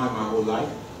undermined my whole life.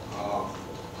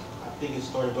 I think it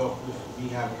started off with me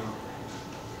having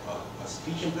a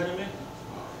speech impediment.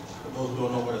 For those who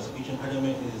don't know what a speech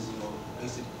impediment is,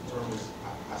 basic term is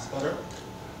I stutter.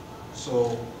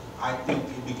 So I think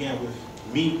it began with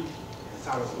me,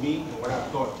 inside of me, and what I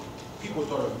thought people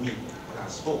thought of me when I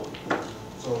spoke.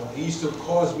 So it used to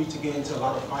cause me to get into a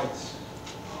lot of fights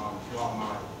throughout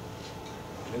my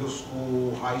middle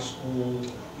school, high school,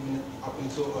 even up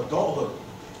until adulthood.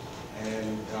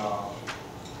 And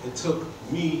it took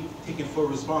me taking full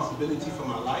responsibility for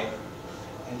my life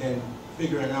and then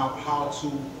figuring out how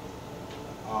to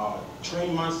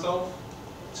train myself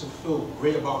to feel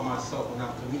great about myself when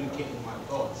I'm communicating my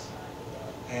thoughts.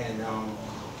 And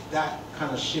that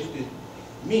kind of shifted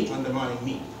me, undermining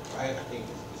me, right? I think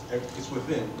it's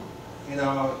within. And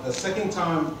the second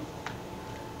time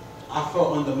I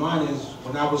felt undermined is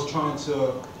when I was trying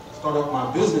to start up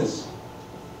my business.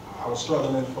 I was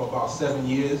struggling for about 7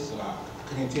 years. I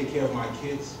couldn't take care of my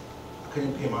kids. I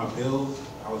couldn't pay my bills.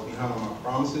 I was behind on my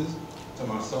promises to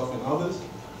myself and others.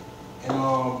 And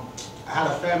I had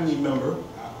a family member,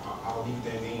 I'll leave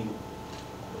their name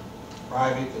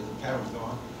private because the camera's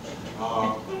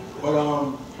on.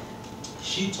 But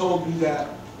she told me that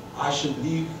I should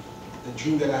leave the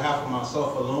dream that I have for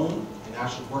myself alone and I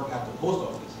should work at the post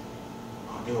office.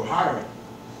 They were hiring.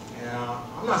 And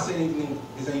I'm not saying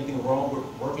there's anything wrong with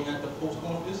working at the post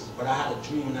office, but I had a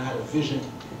dream and I had a vision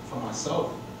for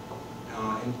myself.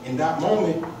 And in that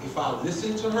moment, if I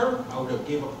listened to her, I would have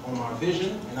gave up on my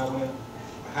vision and I would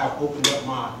have opened up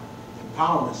my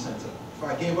empowerment center. If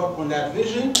I gave up on that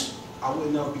vision, I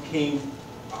wouldn't have became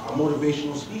a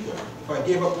motivational speaker. If I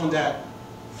gave up on that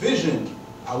vision,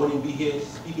 I wouldn't be here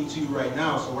speaking to you right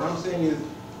now. So what I'm saying is,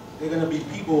 there are going to be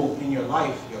people in your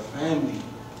life, your family,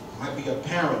 might be a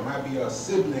parent, might be a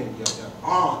sibling, your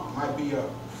aunt, might be your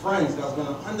friends that's going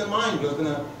to undermine you, that's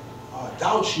going to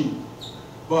doubt you.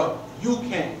 But you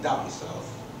can't doubt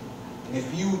yourself. And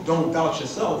if you don't doubt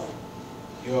yourself,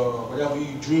 whatever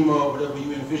you dream of, whatever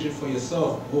you envision for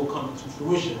yourself will come to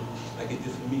fruition like it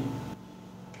did for me.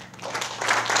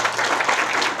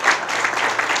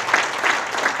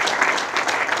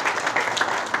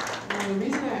 The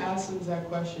reason I asked them that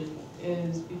question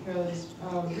is because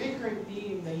a recurring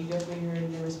theme that you definitely heard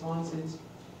in their responses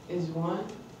is one,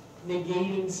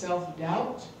 negating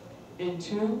self-doubt, and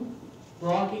 2,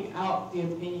 blocking out the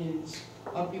opinions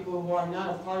of people who are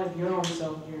not a part of your own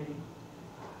self-journey.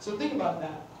 So think about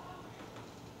that.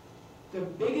 The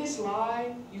biggest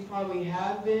lie you probably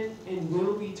have been and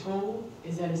will be told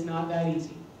is that it's not that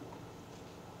easy.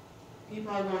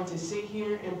 People are going to sit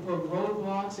here and put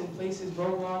roadblocks in places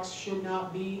roadblocks should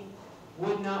not be,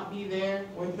 would not be there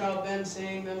without them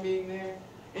saying them being there,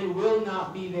 and will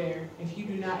not be there if you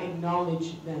do not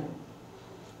acknowledge them.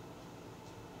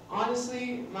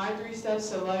 Honestly, my 3 steps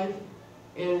to life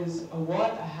is a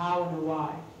what, a how, and a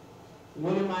why.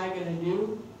 What am I going to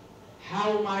do?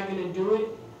 How am I going to do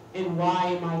it? And why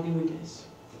am I doing this?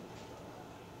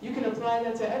 You can apply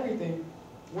that to everything.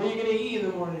 What are you going to eat in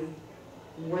the morning?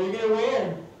 What are you going to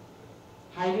wear?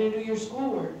 How are you going to do your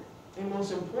schoolwork? And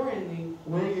most importantly,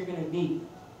 where you're going to be.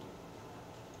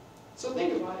 So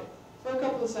think about it for a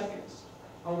couple of seconds.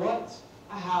 A what,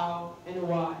 a how, and a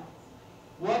why.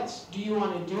 What do you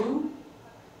want to do?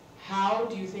 How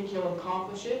do you think you'll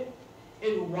accomplish it?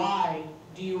 And why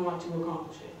do you want to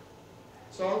accomplish it?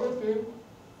 So I'll go through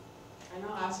and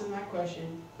I'll ask them that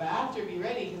question. But after, be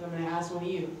ready because I'm going to ask one of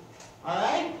you. All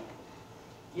right?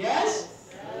 Yes?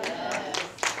 Yes.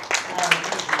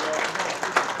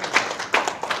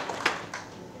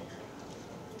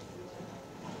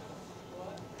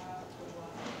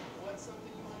 What's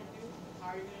something you want to do? How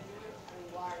are you going to do it? And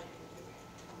why are you going to do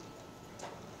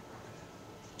it?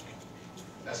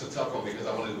 That's a tough one because I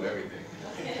want to do everything.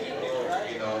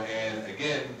 You know, and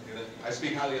again, I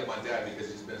speak highly of my dad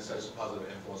because he's been such a positive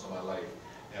influence on my life.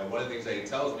 And one of the things that he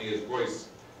tells me is, Royce,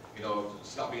 you know,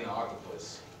 stop being an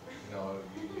octopus. You know,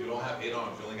 you don't have 8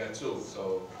 arms, you only got 2,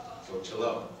 so chill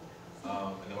out.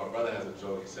 And then my brother has a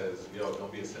joke, he says, yo,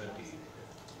 don't be a centipede.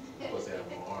 You're supposed to have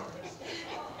more arms.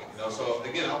 You know, so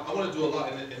again, I want to do a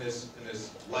lot in this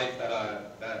life that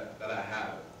I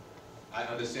have. I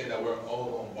understand that we're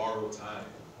all on borrowed time.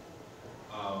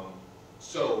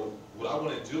 So what I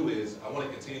want to do is I want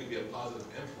to continue to be a positive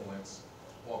influence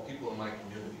on people in my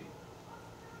community.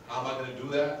 How am I going to do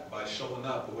that? By showing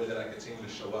up the way that I continue to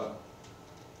show up.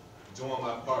 Doing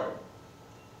my part.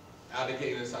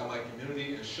 Advocating inside my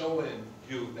community and showing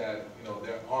you that, you know,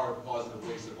 there are positive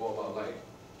ways to go about life.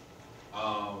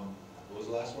 What was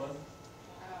the last one?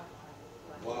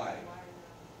 Why?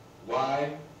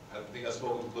 Why? I think I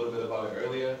spoke a little bit about it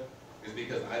earlier. Is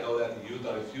because I know that the youth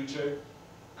are the future.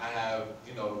 I have,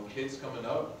 you know, kids coming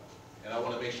up, and I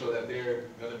want to make sure that they're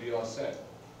going to be all set.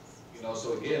 You know,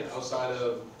 so again, outside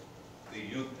of the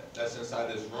youth that's inside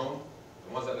this room,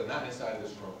 the ones that are not inside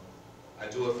this room, I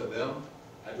do it for them.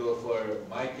 I do it for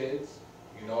my kids,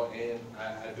 you know, and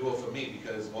I do it for me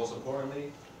because most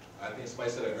importantly, I think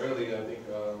Spice said it earlier, I think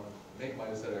Nick might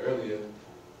have said it earlier,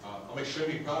 I'm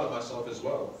extremely proud of myself as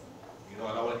well. You know,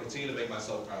 and I want to continue to make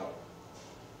myself proud.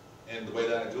 And the way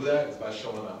that I do that is by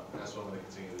showing up. And that's what I'm going to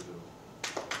continue to do.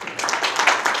 What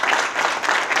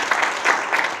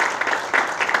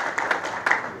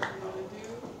you want to do,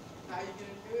 how you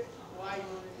going to do it, why you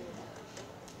want to do it.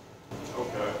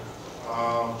 Okay.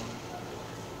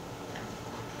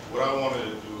 What I wanted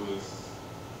to do is,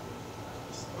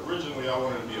 originally I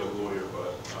wanted to be a lawyer,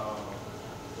 but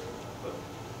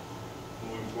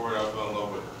moving forward I fell in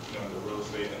love with, you know, the real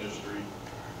estate industry.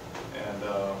 And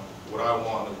what I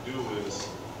want to do is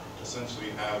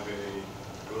essentially have a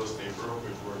real estate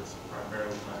brokerage where it's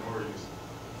primarily minorities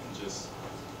and just,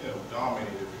 you know,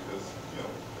 dominate it because, you know,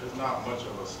 there's not much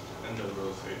of us in the real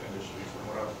estate industry from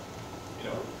what I've, you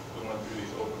know, going through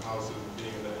these open houses and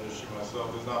being in the industry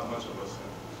myself. There's not much of us,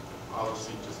 and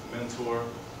obviously just mentor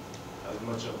as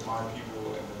much of my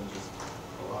people and then just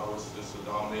allow us just to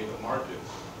dominate the market.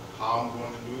 How I'm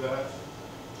going to do that?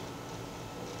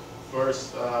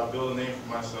 First, build a name for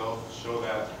myself, show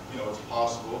that, you know, it's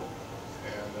possible,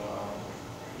 and,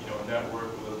 you know,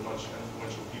 network with as much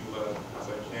influential people as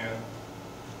I can.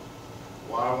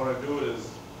 Why I want to do it is,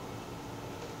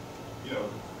 you know,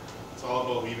 it's all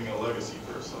about leaving a legacy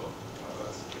first, so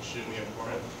that's extremely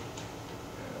important.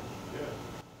 And, yeah.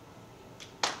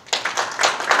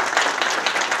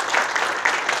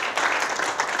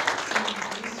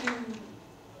 These two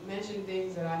mentioned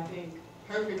things that I think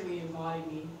perfectly embody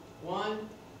me. One,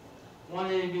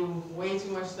 wanting to do way too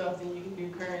much stuff than you can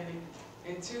do currently.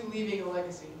 And 2, leaving a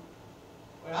legacy.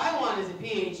 What I want is a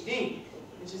PhD,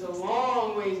 which is a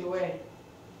long ways away.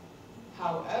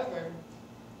 However,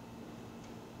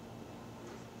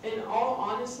 in all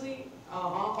honesty,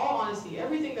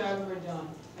 everything that I've ever done,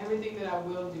 everything that I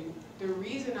will do, the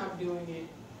reason I'm doing it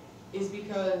is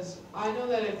because I know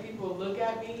that if people look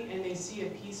at me and they see a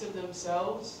piece of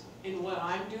themselves in what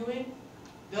I'm doing,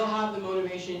 they'll have the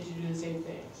motivation to do the same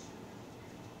things.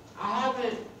 I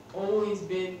haven't always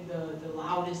been the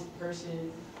loudest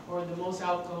person or the most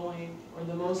outgoing or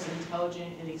the most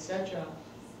intelligent and etc.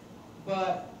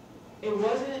 But it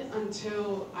wasn't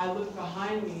until I looked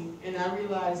behind me and I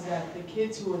realized that the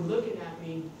kids who were looking at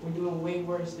me were doing way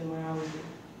worse than what I was doing.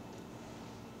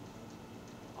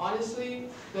 Honestly,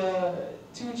 the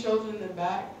two children in the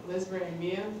back, Lisbeth and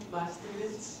Mia, my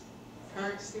students,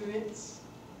 current students,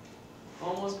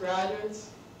 almost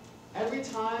graduates, every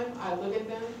time I look at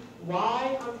them,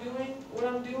 why I'm doing what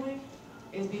I'm doing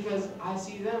is because I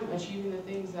see them achieving the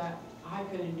things that I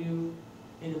couldn't do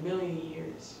in a million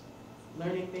years.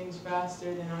 Learning things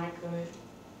faster than I could,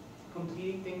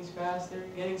 completing things faster,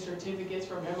 getting certificates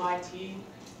from MIT,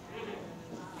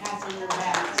 pats on your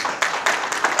backs.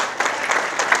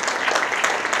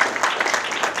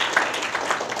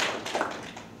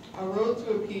 A road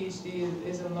to a PhD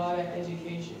is a lot of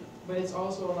education, but it's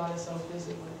also a lot of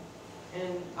self-discipline.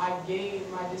 And I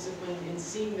gained my discipline in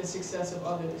seeing the success of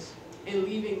others and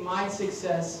leaving my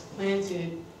success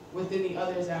planted within the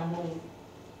others at home.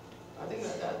 I think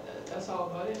that's all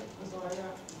about it. That's all I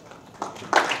got.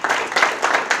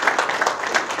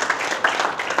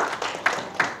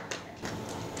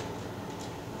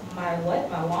 My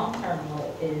long-term what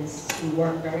is to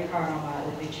work very hard on my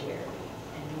obituary.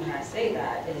 And when I say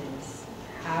that is,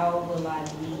 how will I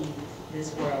leave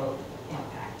this world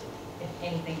impacted if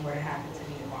anything were to happen to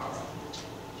me tomorrow?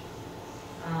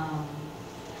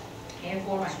 And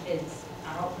for my kids,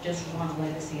 I don't just want a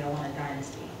legacy, I want a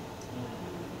dynasty.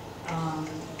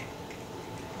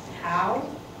 How?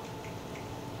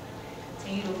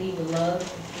 Continue to lead with love,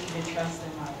 continue to trust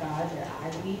in my God that I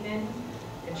believe in,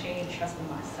 continue to trust in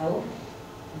myself,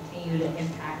 continue to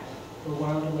impact the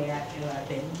world the way I feel I've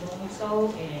been doing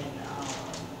so, and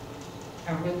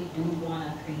I really do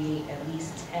want to create at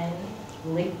least 10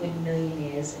 liquid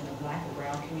millionaires in the Black and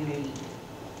brown community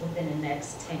within the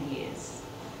next 10 years.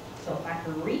 So if I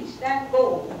can reach that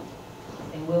goal,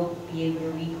 then we'll be able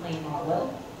to reclaim our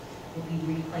wealth. We'll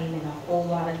be reclaiming a whole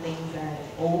lot of things that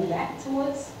owe back to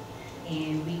us,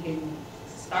 and we can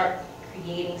start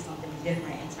creating something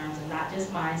different in terms of not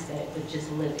just mindset, but just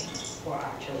living for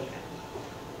our children.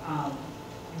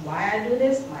 Why I do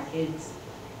this? My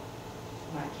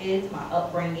kids, my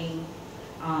upbringing,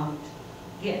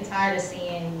 getting tired of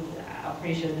seeing, I'm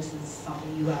pretty sure this is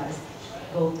something you guys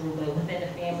go through, but within the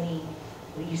family,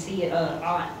 when you see an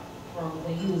aunt from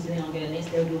when you was younger and they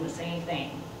still do the same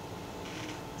thing.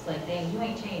 It's like, dang, you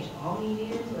ain't changed all these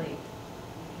years. Like,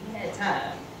 you had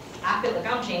time. I feel like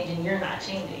I'm changing, you're not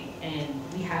changing, and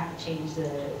we have to change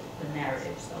the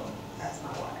narrative. So that's my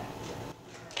why.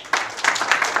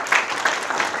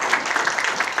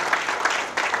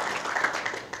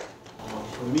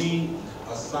 For me,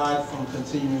 aside from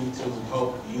continuing to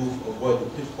help youth avoid the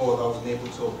pitfalls I wasn't able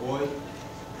to avoid,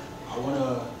 I want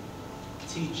to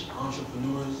teach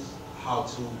entrepreneurs how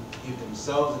to give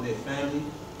themselves and their family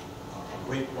a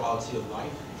great quality of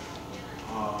life.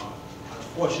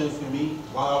 Unfortunately for me,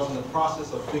 while I was in the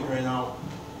process of figuring out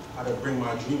how to bring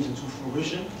my dreams into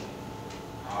fruition,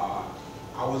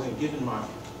 I wasn't giving my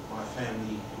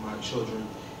family and my children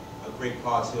a great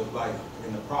quality of life.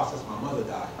 In the process, my mother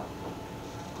died.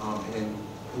 And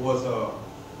it was a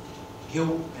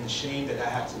guilt and shame that I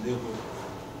had to live with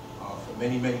for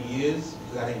many, many years,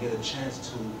 because I didn't get a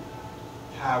chance to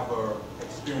have her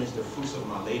experience the fruits of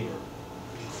my labor.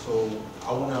 So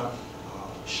I want to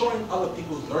shorten other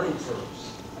people's learning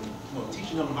curves, and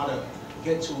teaching them how to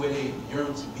get to where they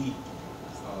yearn to be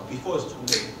before it's too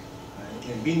late.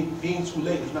 And being too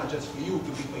late is not just for you, it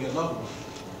could be for your loved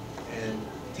one. And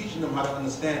teaching them how to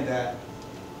understand that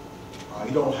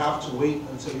you don't have to wait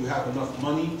until you have enough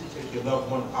money to take your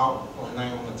loved one out for a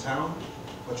night on the town.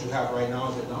 What you have right now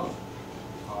is enough.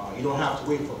 You don't have to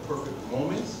wait for perfect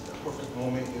moments. The perfect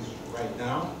moment is right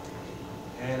now.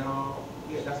 And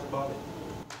yeah, that's about it.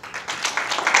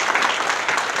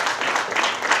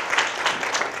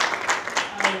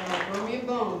 Throw me a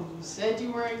bone. You said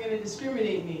you weren't going to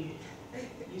discriminate me.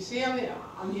 You see, I'm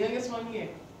the youngest one here.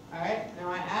 All right? Now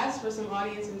I asked for some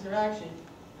audience interaction.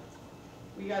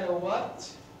 We got a what,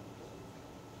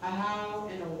 a how,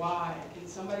 and a why. Can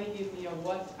somebody give me a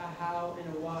what, a how,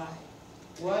 and a why?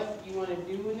 What you want to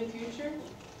do in the future,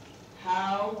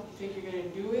 how you think you're going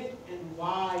to do it, and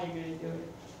why you're going to do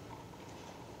it.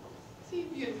 See,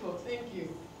 beautiful. Thank you.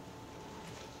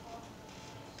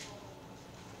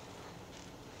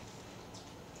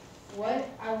 What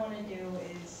I want to do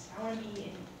is, I want to be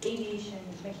an aviation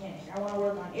mechanic. I want to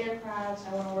work on aircrafts,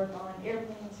 I want to work on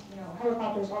airplanes,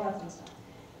 helicopters, all that fun stuff.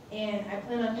 And I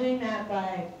plan on doing that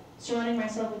by surrounding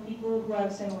myself with people who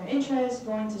have similar interests,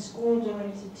 going to school,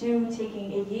 doing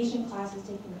taking aviation classes,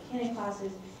 taking mechanic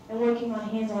classes, and working on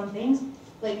hands-on things,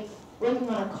 like working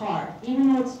on a car.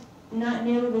 Even though it's not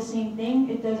nearly the same thing,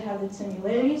 it does have its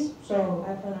similarities, so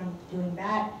I plan on doing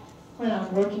that. Plan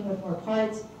on working with more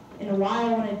parts. And why I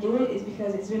want to do it is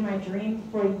because it's been my dream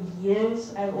for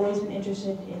years. I've always been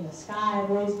interested in the sky.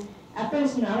 At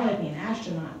first, I want to be an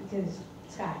astronaut because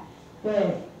sky.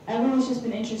 But I've always just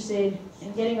been interested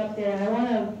in getting up there, and I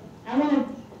want to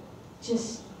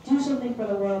just do something for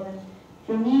the world. And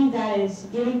for me, that is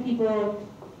giving people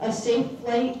a safe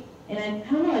flight. And I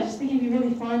don't know, I just think it'd be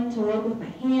really fun to work with my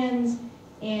hands,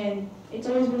 and it's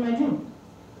always been my dream.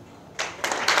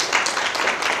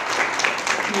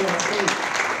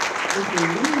 If you're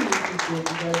really interested, you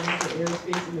got a bunch of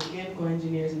aerospace and mechanical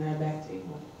engineers in that back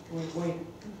table. Wait.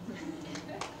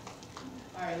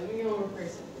 All right, let me go over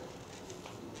person.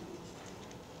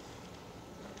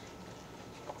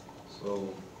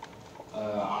 So, what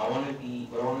I want to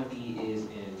be is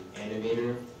an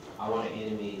animator. I want to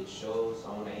animate shows. I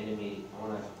want to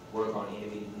work on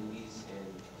animated movies,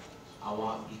 and I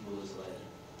want people to like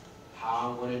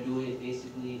how I'm going to do it.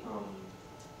 Basically, I'm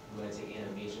going to take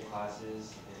animation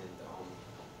classes, and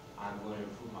I'm going to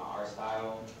improve my art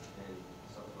style and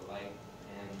stuff like.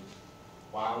 And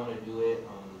why I want to do it,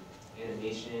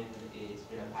 animation. It's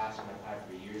been a passion I've had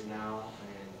for years now,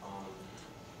 and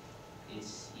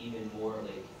it's even more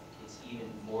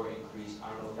increased. I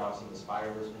don't know if y'all seen the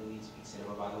Spider-Verse movie, Speak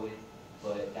Cinema by the way,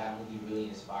 but that movie really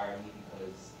inspired me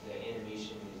because the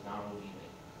animation is not only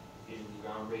like visually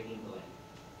groundbreaking, but like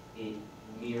it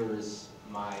mirrors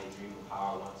my dream of how I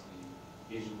want to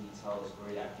visually tell a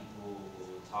story that people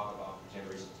will talk about for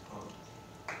generations to come.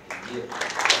 And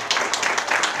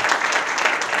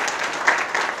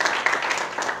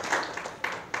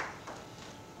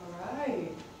All right,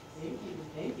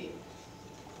 thank you.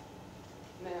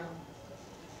 Now,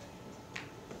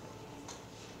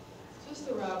 just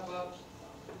to wrap up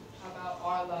about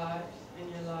our lives and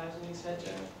your lives and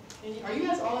etc. Are you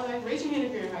guys all in high school? Raise your hand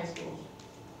if you're in high school.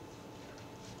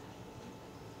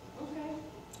 Okay.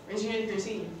 Raise your hand if you're a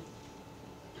senior.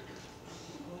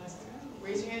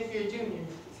 Raise your hand if you're a junior.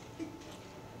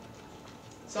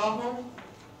 Sophomore?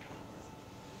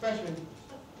 Freshman?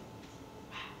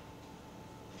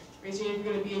 Raise your hand if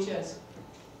you're going to BHS.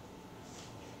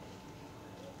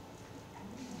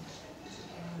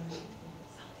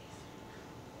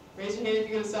 Raise your hand if you're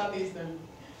going to Southeastern.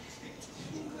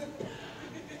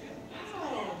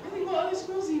 Wow, really, what other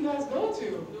schools do you guys go to?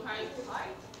 New Heights.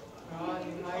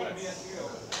 New Heights.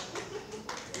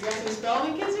 You got some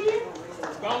spelling kids here?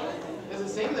 Spelling? There's a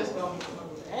singular spelling.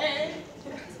 Hey!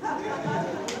 Now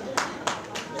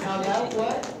that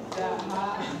what, that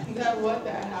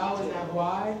how, and that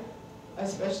why,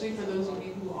 especially for those of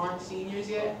you who aren't seniors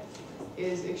yet,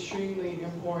 is extremely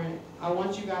important. I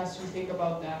want you guys to think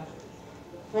about that.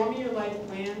 Forming your life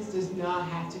plans does not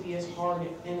have to be as hard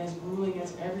and as grueling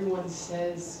as everyone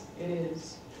says it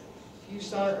is. If you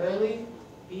start early,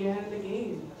 be ahead of the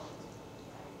game.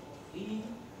 Be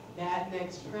that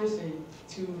next person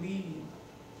to lead.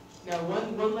 Now,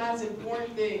 one last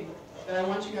important thing that I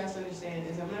want you guys to understand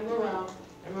is I'm going to go around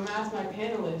and I'm going to ask my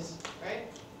panelists, right,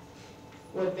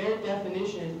 what their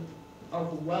definition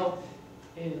of wealth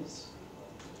is.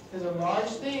 Because a large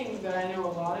thing that I know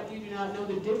a lot of you do not know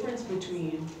the difference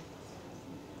between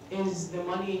is the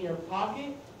money in your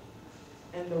pocket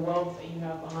and the wealth that you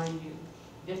have behind you.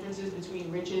 Differences between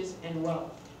riches and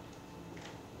wealth.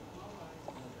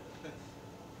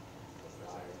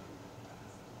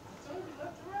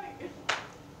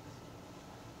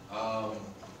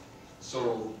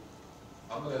 So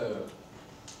I'm gonna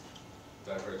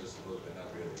divert just a little bit,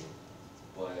 not really,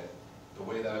 but the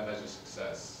way that I measure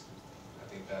success, I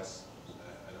think that's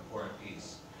an important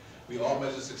piece. We all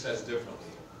measure success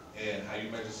differently, and how you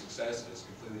measure success is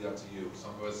completely up to you.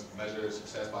 Some of us measure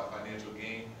success by financial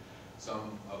gain,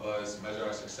 some of us measure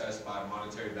our success by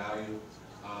monetary value,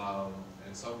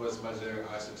 and some of us measure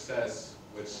our success,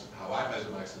 which how I measure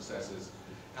my success is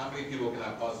how many people can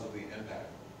I positively impact.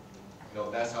 You know,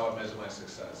 that's how I measure my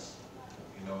success.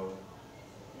 You know,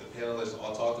 the panelists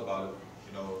all talked about it,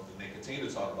 you know, and they continue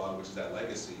to talk about it, which is that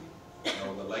legacy. You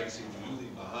know, the legacy you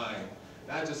leave behind,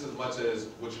 not just as much as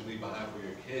what you leave behind for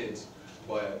your kids,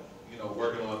 but, you know,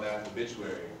 working on that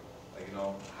obituary. Like, you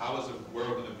know, how is the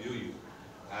world going to view you?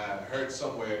 I heard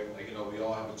somewhere, like, you know, we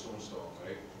all have a tombstone,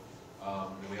 right?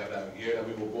 And we have that year that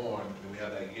we were born, and we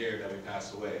have that year that we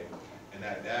passed away. And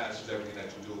that dash is everything that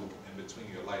you do in between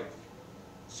your life.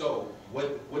 So,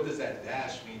 what does that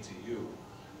dash mean to you?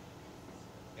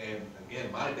 And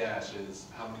again, my dash is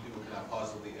how many people can I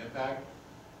positively impact?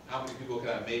 how many people can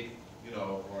I make, you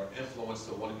know, or influence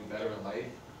to want to be better in life,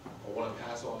 or want to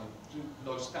pass on, you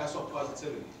know, just pass on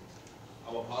positivity.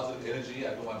 I'm a positive energy.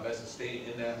 I do my best to stay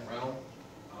in that realm,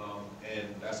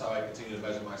 and that's how I continue to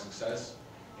measure my success.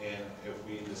 And if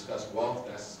we discuss wealth,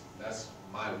 that's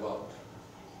my wealth.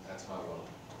 That's my wealth.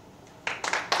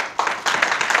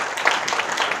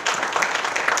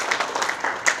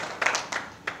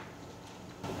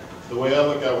 The way I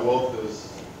look at wealth is,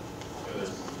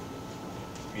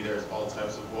 to me, there's all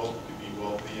types of wealth. You could be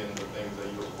wealthy in the things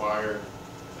that you acquire,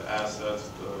 the assets,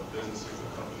 the businesses,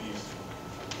 the companies.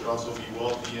 You could also be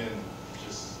wealthy in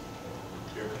just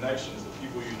your connections, the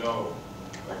people you know.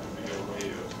 That could be a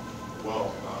way of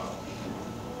wealth.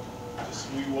 Just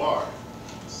who you are.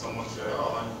 Someone say,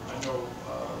 oh, I know,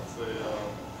 say,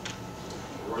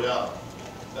 Royale.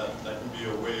 That can be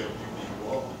a way of you being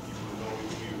wealthy. People know who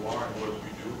you are and what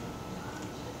you do.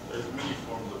 There's many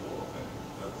forms of wealth, and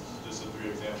that's just the 3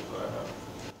 examples that I have.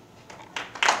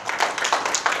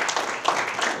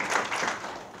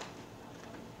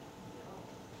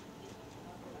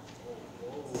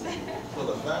 For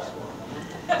the fast one,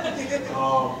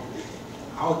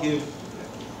 I'll give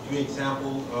you an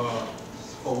example.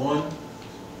 For one,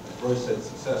 as Roy said,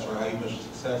 success, right? How you measure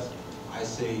success? I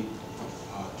say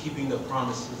keeping the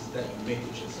promises that you make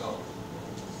with yourself.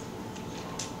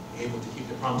 Able to keep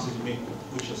the promises you make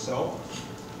with yourself,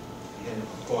 and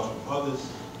of course with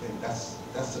others, then that's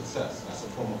success. That's a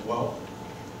form of wealth.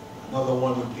 Another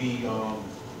one would be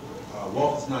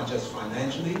wealth is not just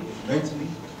financially, it's mentally,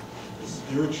 it's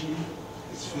spiritually,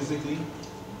 it's physically,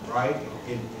 right?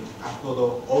 I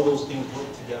feel all those things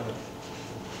work together.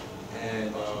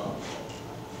 And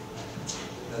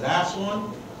the last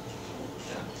one,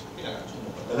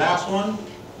 the last one,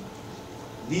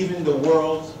 leaving the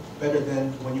world better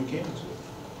than when you came into it,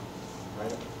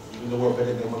 right? Leaving the world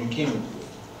better than when you came into it.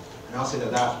 And I'll say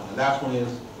the last one. The last one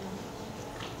is,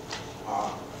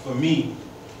 for me,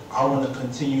 I want to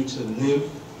continue to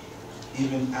live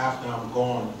even after I'm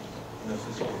gone in a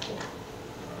physical form.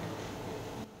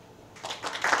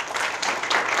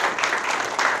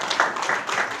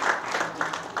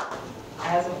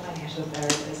 As a financial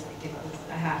therapist,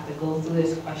 I have to go through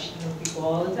this question with people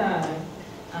all the time,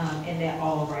 and they're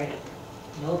all right.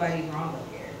 Nobody's wrong up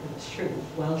here. It's true.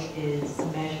 Wealth is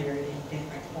measured in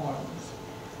different forms.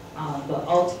 But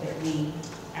ultimately,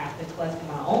 after collecting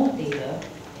my own data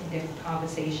in different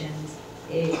conversations,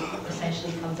 it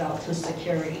essentially comes out to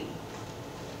security.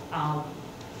 How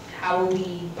are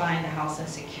we buying the house and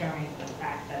securing the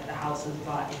fact that the house is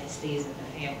bought and it stays in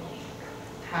the family?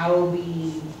 How are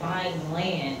we buying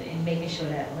land and making sure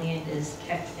that land is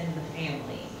kept in the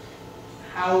family?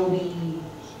 How are we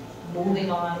moving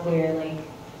on where, like,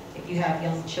 if you have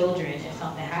young children and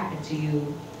something happened to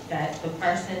you, that the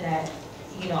person that,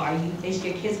 you know, is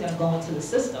your kids gonna go into the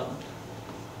system?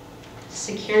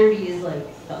 Security is like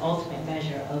the ultimate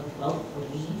measure of wealth for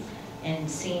me, and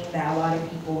seeing that a lot of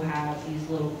people have these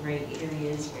little gray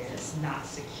areas where it's not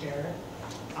secure,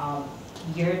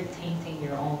 you're tainting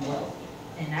your own wealth.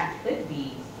 And that could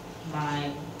be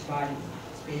mind, body,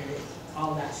 spirit,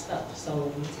 all that stuff.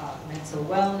 So we talk mental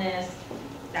wellness,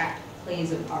 that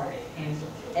plays a part in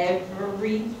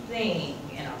everything.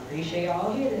 And I'm pretty sure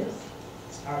y'all hear this.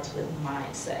 Starts with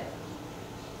mindset.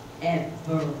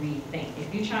 Everything.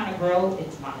 If you're trying to grow,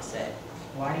 it's mindset.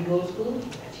 Why do you go to school? You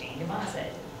gotta change your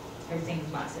mindset. Everything's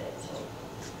mindset. So.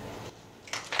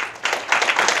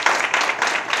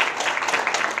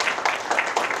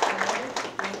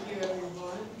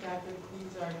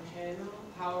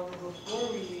 However,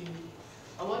 before we leave,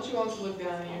 I want you all to look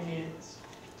down at your hands.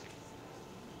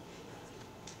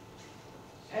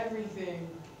 Everything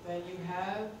that you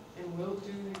have and will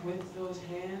do with those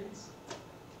hands,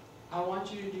 I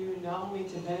want you to do not only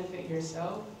to benefit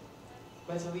yourself,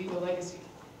 but to leave a legacy.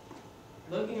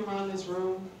 Looking around this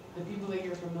room, the people that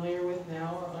you're familiar with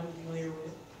now or unfamiliar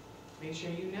with, make sure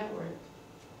you network.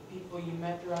 The people you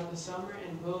met throughout the summer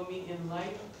and will meet in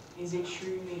life is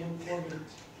extremely important.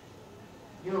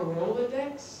 Your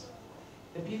Rolodex,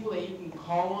 the people that you can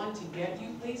call on to get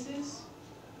you places,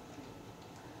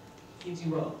 gives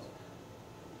you wealth.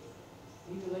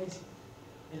 Leave a legacy.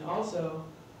 And also,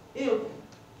 if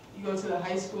you go to the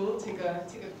high school, take a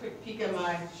quick peek at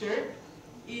my shirt,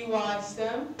 EY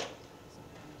STEM,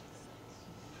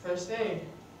 first aid,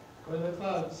 go to the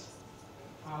clubs.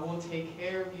 I will take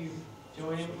care of you.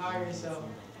 Join and empower yourself.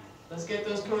 Let's get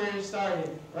those careers started,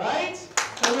 right?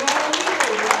 Come on,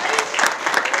 right?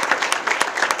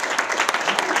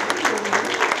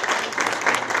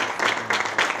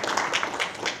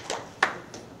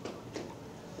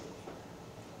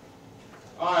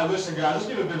 All right, listen, guys, let's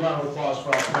give a big round of applause for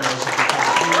our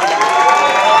panelists.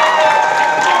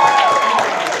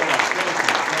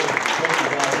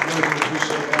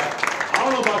 I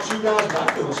don't know about you guys, but I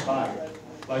feel inspired.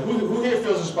 Like, who here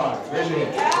feels inspired? Raise your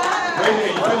hand. Raise your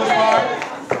hand. You feel inspired?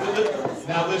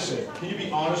 Now listen, can you be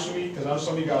honest with me? Because I know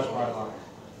some of you guys are probably lying.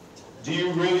 Do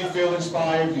you really feel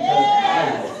inspired? Because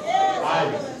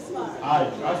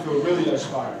I feel really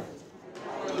inspired.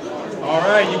 All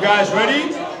right, you guys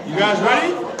ready? You guys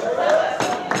ready? Oh,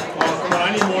 come on,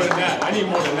 I need more than that. I need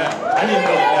more than that. I need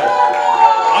more than that.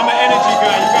 I'm an energy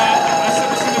guy, you guys. I said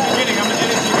this in the beginning, I'm an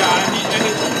energy guy. I need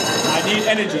energy. I need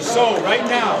energy. So, right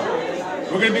now,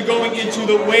 we're going to be going into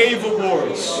the Wave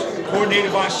Awards,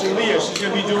 coordinated by Shalia. She's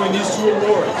going to be doing these 2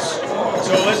 awards.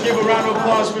 So let's give a round of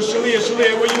applause for Shalia.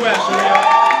 Shalia, where you at, Shalia?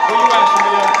 Where you at,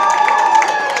 Shalia?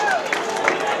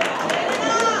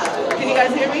 Can you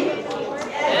guys hear me?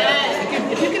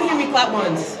 If you can hear me, clap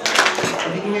once.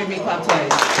 If you can hear me, clap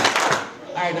twice.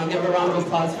 All right, now give a round of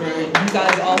applause for you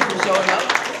guys all for showing up.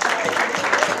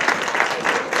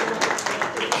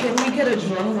 Can we get a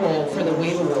drum roll for the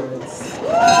Wave Awards?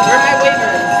 Where are my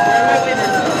waivers? Where are my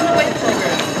waivers? Who's in the Wave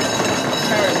program?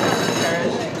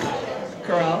 Cherish.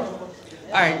 Corral.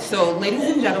 All right, so ladies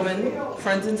and gentlemen,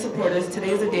 friends and supporters,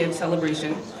 today is a day of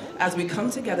celebration as we come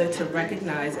together to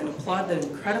recognize and applaud the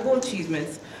incredible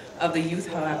achievements of the youth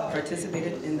who have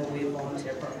participated in the Wave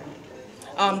Volunteer Program.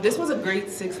 This was a great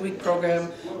 6-week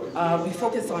program. We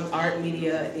focused on art,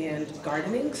 media, and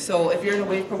gardening. So if you're in a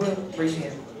Wave program, raise your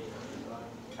hand.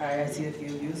 All right, I see a few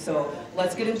of you. So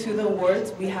let's get into the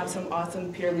awards. We have some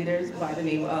awesome peer leaders by the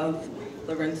name of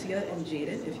Laurencia and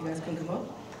Jaden, if you guys can come up.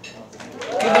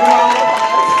 Give them a round of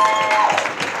applause.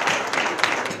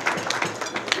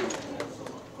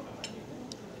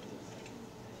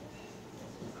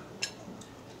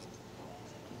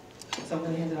 So I'm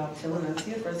going to hand it off to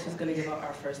Laurencia first, who's going to give out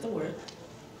our first award.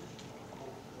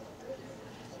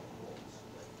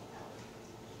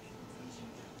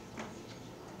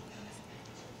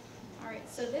 All right,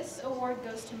 so this award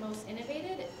goes to Most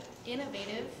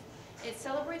Innovative. It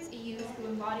celebrates a youth who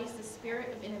embodies the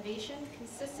spirit of innovation,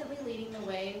 consistently leading the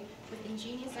way with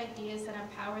ingenious ideas that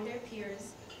empower their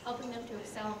peers, helping them to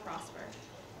excel and prosper.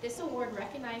 This award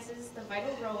recognizes the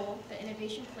vital role that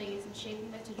innovation plays in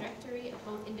shaping the trajectory of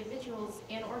both individuals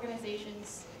and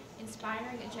organizations,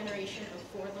 inspiring a generation of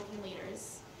forward-looking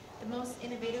leaders. The Most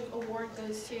Innovative Award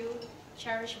goes to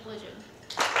Cherish Blizzard.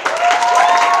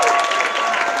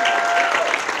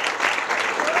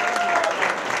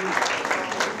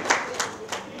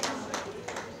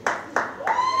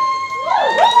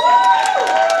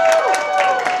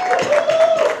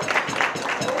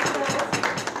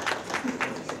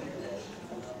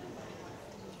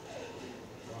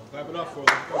 Clap it up for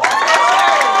them.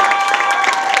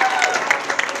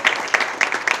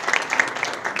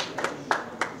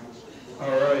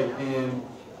 All right, and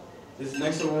this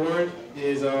next award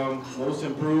is Most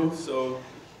Improved. So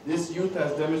this youth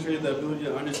has demonstrated the ability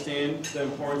to understand the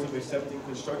importance of accepting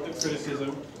constructive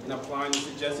criticism and applying the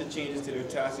suggested changes to their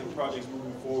tasks and projects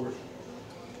moving forward,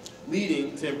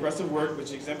 leading to impressive work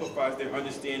which exemplifies their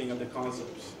understanding of the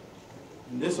concepts.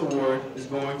 And this award is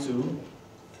going to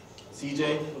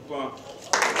CJ LeBlanc.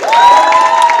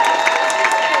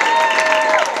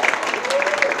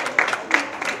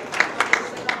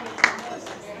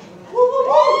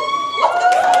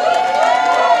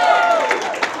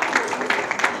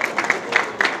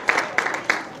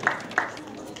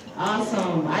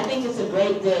 Awesome. I think it's a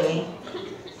great day,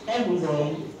 every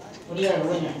day, when you're a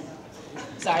winner.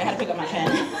 Sorry, I had to pick up my pen.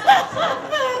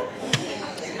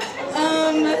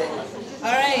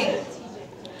 All right.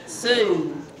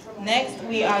 So, next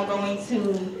we are going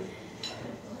to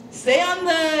stay on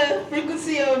the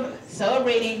frequency of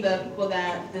celebrating the people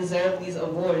that deserve these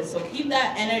awards. So keep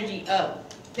that energy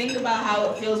up. Think about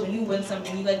how it feels when you win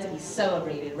something, you like to be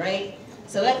celebrated, right?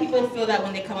 So let people feel that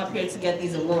when they come up here to get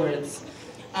these awards.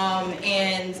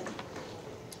 And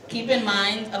keep in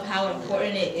mind of how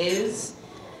important it is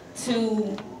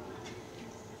to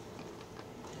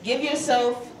give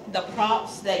yourself the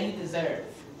props that you deserve,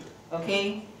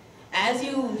 okay? As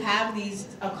you have these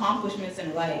accomplishments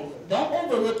in life, don't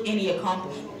overlook any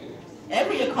accomplishment.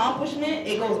 Every accomplishment,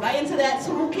 it goes right into that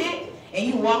toolkit, and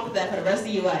you walk with that for the rest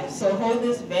of your life. So hold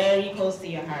this very close to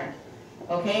your heart,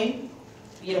 okay?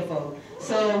 Beautiful.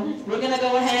 So we're gonna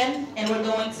go ahead and we're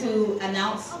going to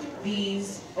announce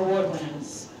these award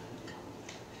winners.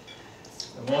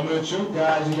 The moment of truth,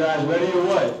 guys. You guys ready or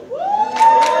what?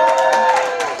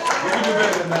 We can do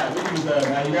better than that. We can do better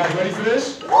than that. You guys ready for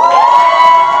this?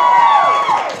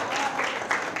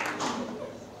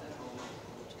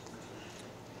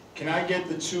 Can I get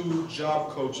the 2 job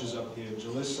coaches up here,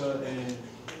 Jalissa and...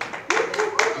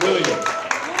 Brilliant. Come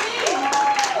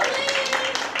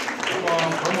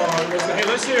on. Hey,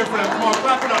 let's hear it for them. Come on,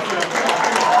 clap it up for them. Come on.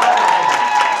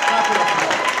 Clap it up for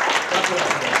them. Clap it up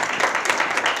for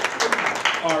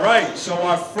them. All right, so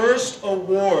our first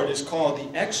award is called the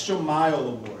Extra Mile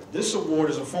Award. This award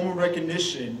is a form of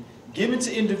recognition given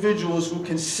to individuals who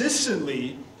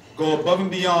consistently go above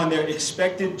and beyond their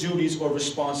expected duties or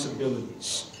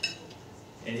responsibilities.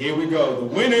 And here we go. The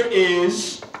winner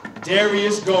is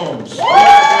Darius Gomes. Come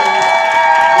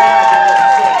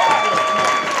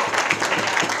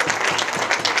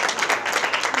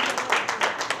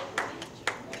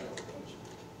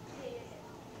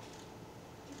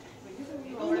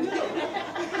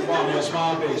on, man.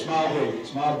 Smile big, smile big,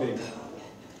 smile big.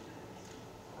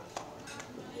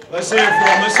 Let's hear it for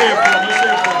him. Let's hear it for him. Let's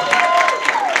hear it for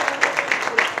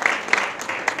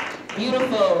him.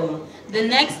 Beautiful. The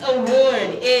next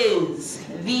award is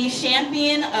the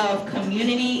Champion of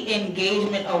Community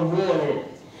Engagement Award.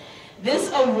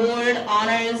 This award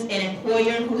honors an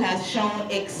employer who has shown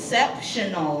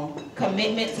exceptional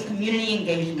commitment to community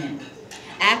engagement,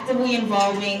 actively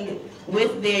involving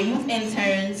with their youth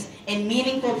interns in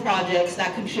meaningful projects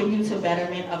that contribute to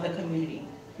betterment of the community,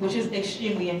 which is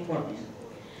extremely important.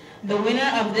 The winner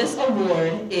of this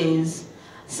award is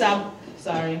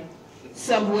Sabuera.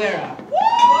 Sabuera.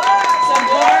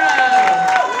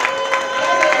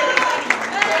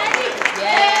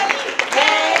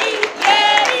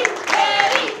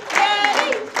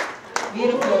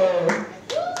 Beautiful.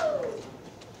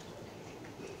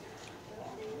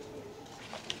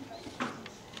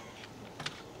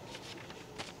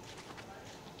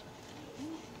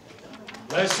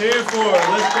 Let's hear it for it.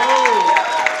 Let's go.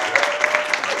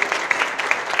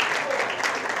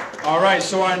 All right,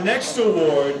 so our next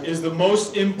award is the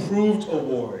Most Improved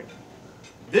Award.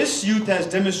 This youth has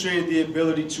demonstrated the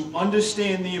ability to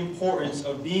understand the importance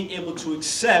of being able to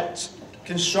accept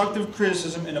constructive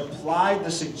criticism and apply the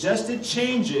suggested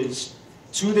changes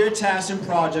to their tasks and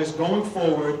projects going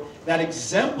forward that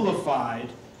exemplified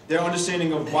their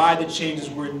understanding of why the changes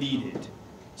were needed.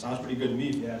 Sounds pretty good to me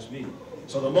if you ask me.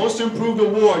 So the Most Improved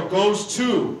Award goes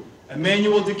to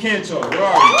Emmanuel DeCanto. Where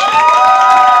are you?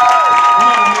 Come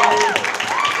on, Emmanuel.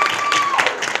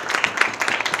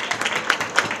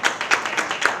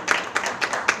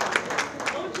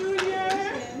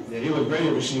 Yeah, he looked great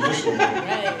at receiving this one.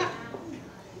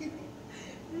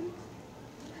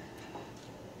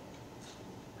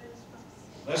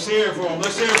 Let's hear it for him.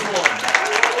 Let's hear it for him.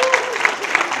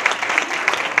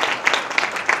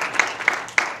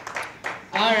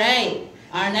 All right.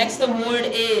 Our next award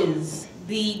is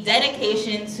the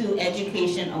Dedication to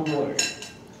Education Award.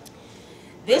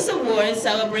 This award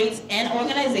celebrates an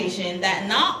organization that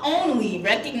not only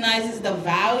recognizes the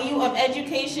value of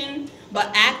education, but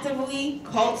actively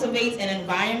cultivates an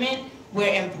environment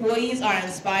where employees are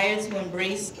inspired to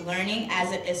embrace learning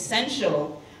as an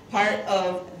essential part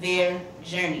of their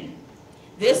journey.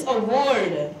 This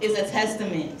award is a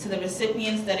testament to the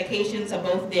recipients' dedication to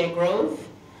both their growth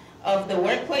of the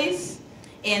workplace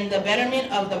and the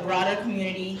betterment of the broader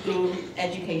community through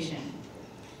education.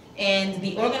 And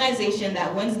the organization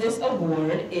that wins this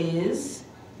award is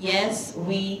Yes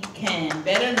We Can,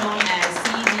 better known as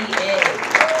CDA.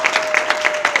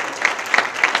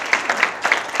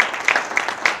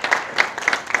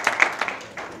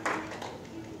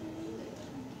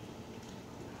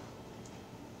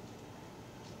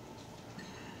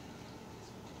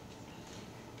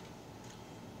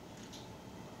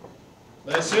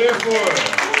 Let's hear it for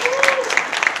it.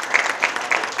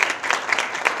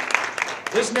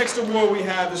 This next award we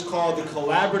have is called the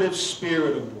Collaborative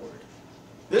Spirit Award.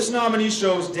 This nominee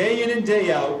shows day in and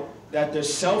day out that their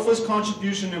selfless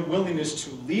contribution and willingness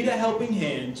to lead a helping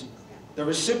hand, the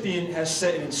recipient has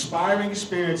set an inspiring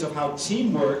experience of how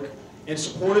teamwork and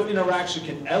supportive interaction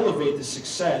can elevate the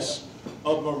success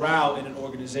of morale in an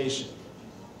organization.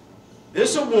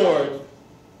 This award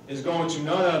is going to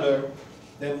none other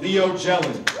than Leo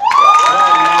Jellin.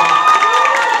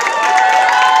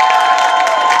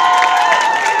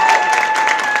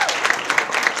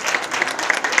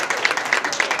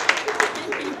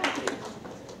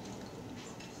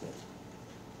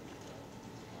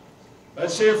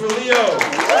 Let's hear it for Leo.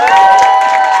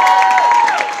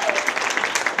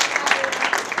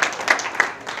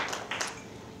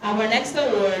 Our next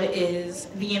award is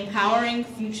the Empowering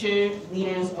Future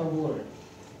Leaders Award.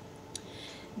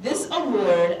 This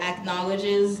award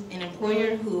acknowledges an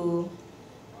employer who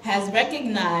has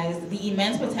recognized the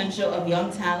immense potential of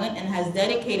young talent and has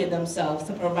dedicated themselves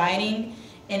to providing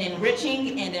an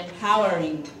enriching and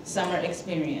empowering summer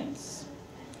experience.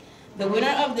 The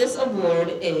winner of this award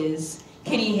is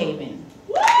Kitty Haven.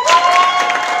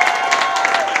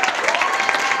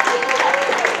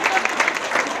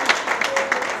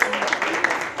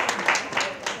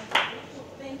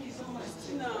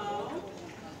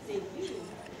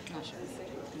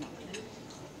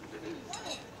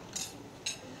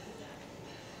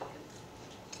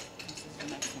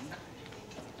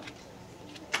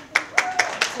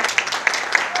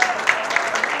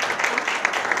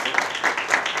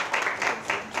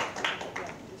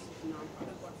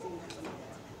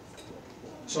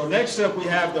 So next up we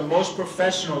have the Most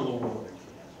Professional Award.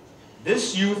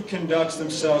 This youth conducts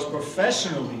themselves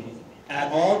professionally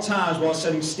at all times while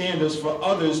setting standards for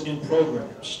others in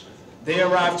programs. They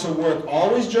arrive to work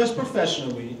always dressed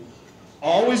professionally,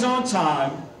 always on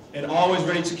time, and always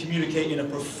ready to communicate in a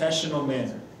professional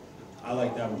manner. I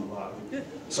like that one a lot.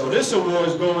 So this award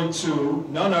is going to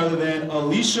none other than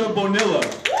Alicia Bonilla.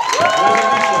 Where's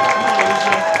Alicia? Come on,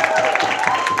 Alicia.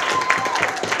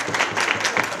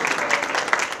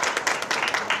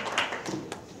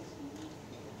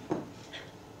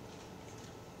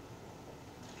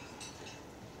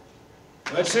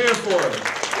 Let's hear it for her.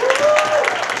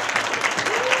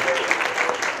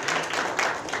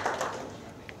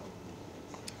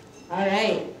 All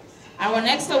right. Our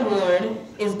next award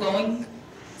is going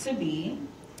to be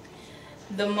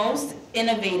the Most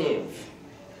Innovative.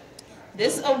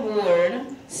 This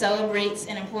award celebrates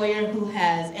an employer who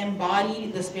has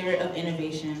embodied the spirit of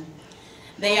innovation.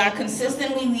 They are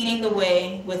consistently leading the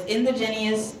way with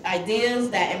indigenous ideas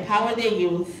that empower their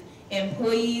youth,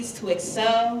 employees to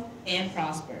excel and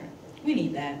prosper. We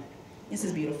need that. This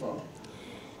is beautiful.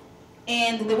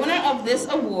 And the winner of this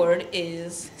award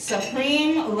is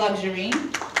Supreme Luxury,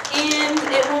 and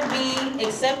it will be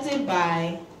accepted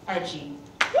by Archie.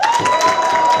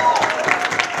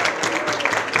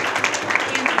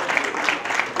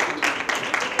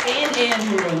 And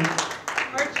Andrew.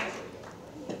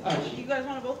 Archie. You guys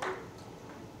want to vote?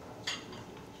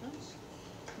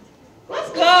 Let's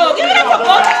go. Give it up for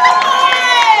both.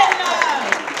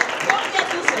 Don't get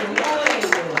this one.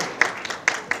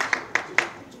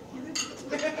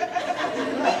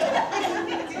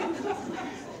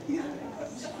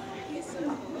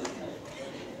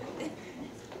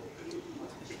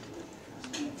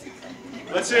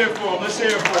 Let's hear it for him. Let's hear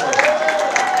it for him.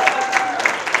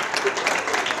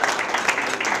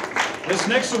 This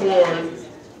next award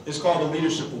is called the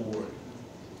Leadership Award.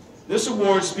 This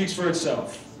award speaks for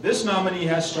itself. This nominee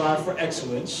has strived for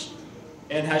excellence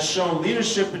and has shown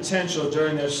leadership potential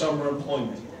during their summer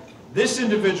employment. This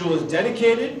individual is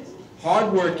dedicated,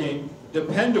 hardworking,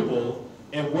 dependable,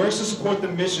 and works to support the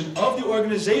mission of the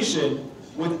organization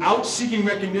without seeking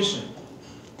recognition.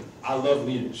 I love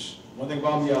leaders. One thing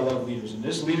about me, I love leaders. And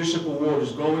this leadership award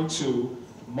is going to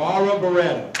Mara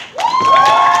Beretta.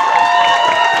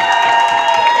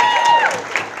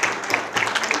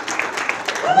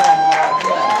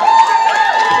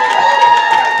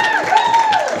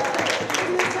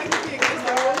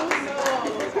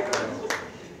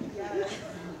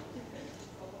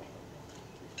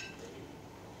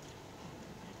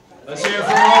 Let's hear it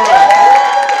from Mara.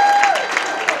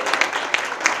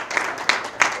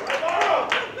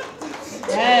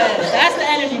 Yes, that's the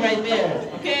energy right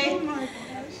there, okay?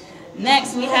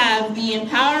 Next, we have the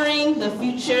Empowering the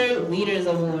Future Leaders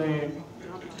Award.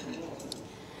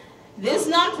 This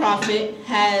nonprofit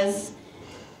has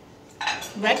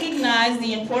recognized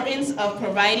the importance of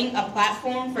providing a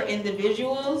platform for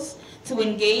individuals to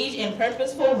engage in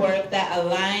purposeful work that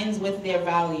aligns with their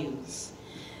values.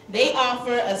 They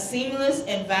offer a seamless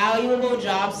and valuable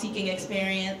job-seeking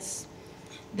experience.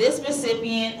 This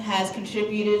recipient has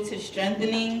contributed to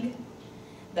strengthening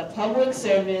the public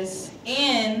service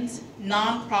and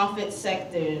nonprofit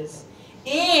sectors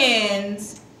and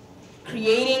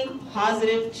creating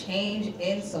positive change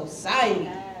in society.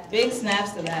 Big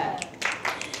snaps to that.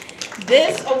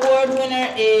 This award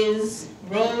winner is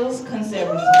Rose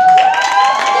Conservative.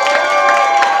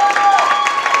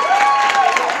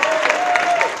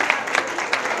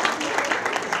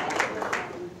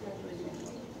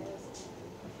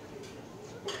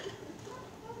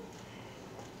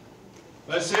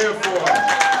 Let's hear it for him.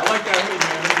 I like that hoodie,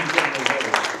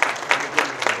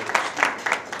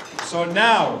 man. So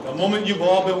now, the moment you've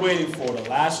all been waiting for, the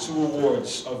last two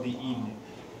awards of the evening.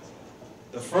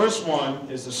 The first one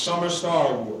is the Summer Star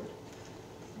Award.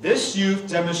 This youth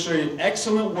demonstrated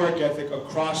excellent work ethic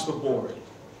across the board.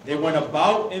 They went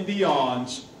above and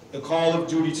beyond the call of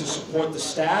duty to support the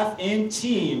staff and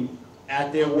team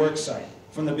at their work site.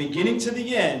 From the beginning to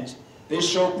the end, they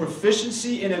showed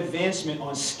proficiency and advancement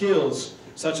on skills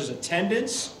such as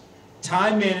attendance,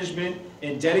 time management,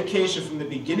 and dedication from the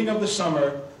beginning of the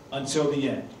summer until the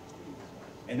end.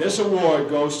 And this award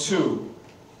goes to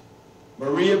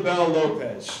Maria Bell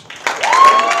Lopez. Come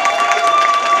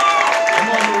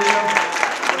on, Maria.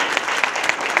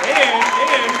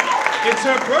 And it's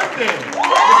her birthday.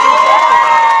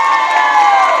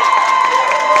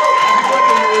 Happy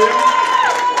birthday, Maria.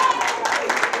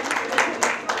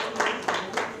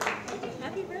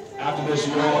 After this,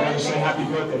 you all have to say happy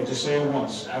birthday. Just say it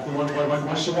once. After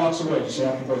once she walks away, just say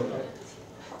happy birthday.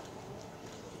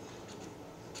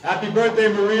 Happy birthday,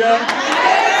 Maria.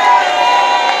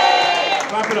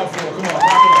 Clap it up for her. Come on, clap it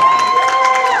up.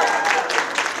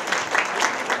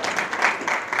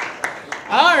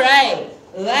 All right,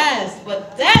 last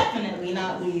but definitely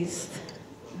not least,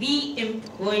 the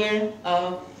Employer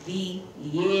of the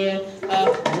Year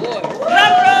Award. Drum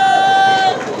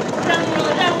roll! Drum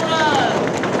roll, drum roll!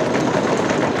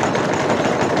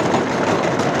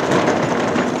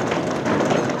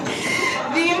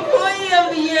 The Employee of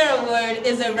the Year Award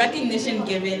is a recognition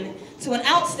given to an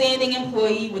outstanding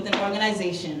employee with an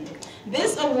organization.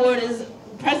 This award is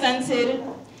presented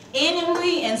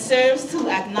annually and serves to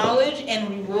acknowledge and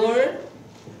reward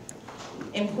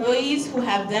employees who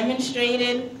have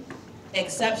demonstrated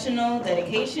exceptional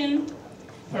dedication,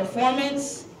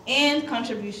 performance, and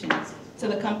contributions to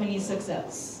the company's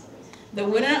success. The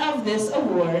winner of this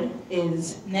award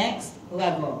is Next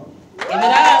Level. Give it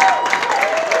up.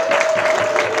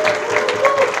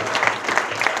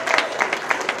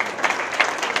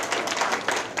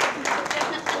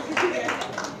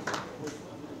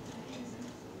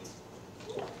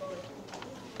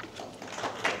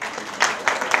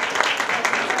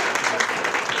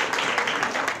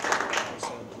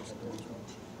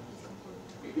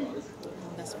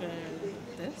 That's for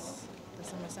this, the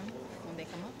summer sun, when they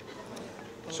come up.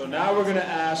 So now we're going to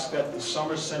ask that the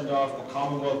summer send-off, the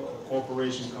Commonwealth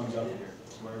Corporation comes up here,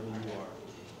 wherever you are.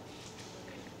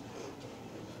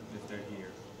 If they're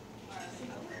here.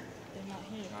 They're not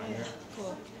here. Not here?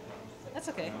 Cool. That's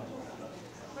okay.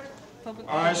 Public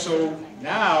All right, so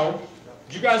now,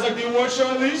 did you guys like the award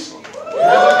show at least? You guys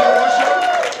like the award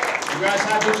show? You guys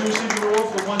happy to receive the award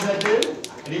for the ones that did?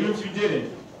 And even if you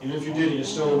didn't, you're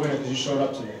still a winner because you showed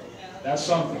up today. That's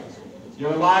something.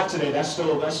 You're alive today. That's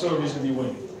still a reason to be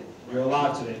winning. You're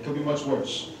alive today. It could be much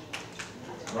worse.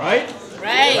 Right?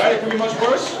 Right. Right? It could be much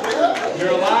worse. You're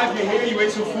alive. You're here. You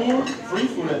ate some food. Free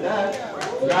food at that.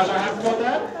 You guys are happy about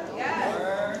that?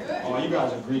 Yeah. Oh, you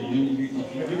guys are greedy.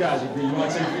 You guys are greedy. You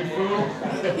want to take free food?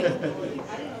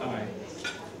 All right.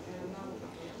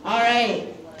 All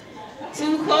right.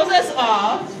 To close us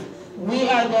off, we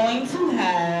are going to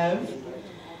have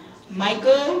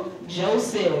Michael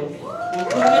Joseph. Can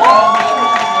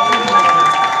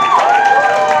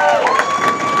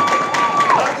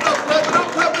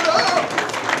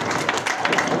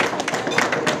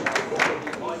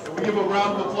we give a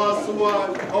round of applause to our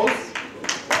hosts?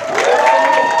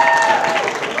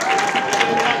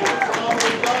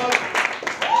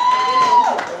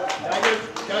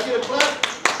 Can I get a clap?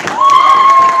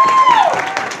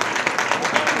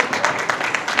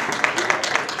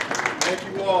 Thank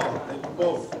you all. Thank you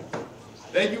both.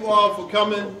 Thank you all for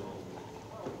coming.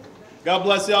 God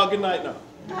bless y'all. Good night now.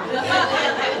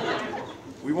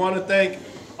 We want to thank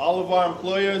all of our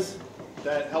employers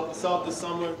that helped us out this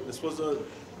summer. This was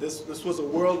a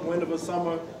whirlwind of a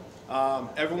summer.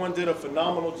 Everyone did a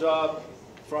phenomenal job,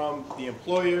 from the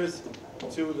employers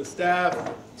to the staff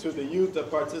to the youth that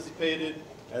participated.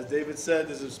 As David said,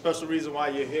 there's a special reason why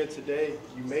you're here today.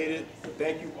 You made it.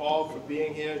 Thank you all for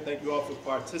being here. Thank you all for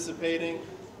participating.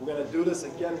 We're going to do this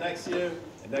again next year,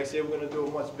 and next year we're going to do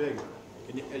it much bigger.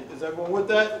 Is everyone with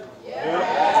that?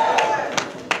 Yeah.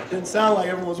 It didn't sound like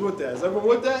everyone was with that. Is everyone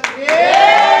with that?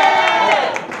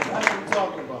 Yeah. That's what we're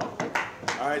talking about.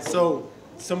 All right, so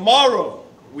tomorrow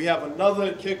we have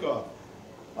another kickoff.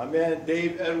 My man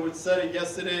Dave Edwards said it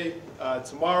yesterday.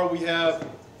 Tomorrow we have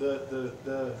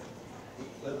the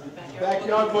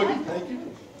backyard boogie. Thank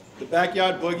you. The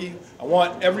backyard boogie. I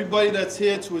want everybody that's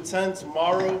here to attend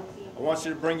tomorrow. I want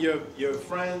you to bring your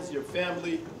friends, your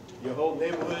family, your whole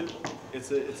neighborhood.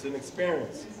 It's an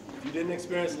experience. If you didn't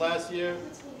experience last year,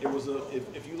 it was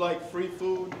if you like free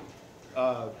food,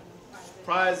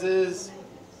 prizes,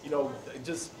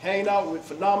 just hanging out with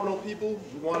phenomenal people,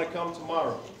 you want to come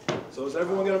tomorrow. So is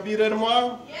everyone going to be there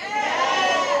tomorrow?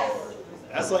 Yes!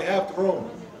 That's like half the room.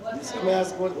 Just come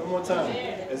ask one more time.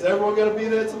 Is everyone going to be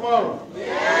there tomorrow?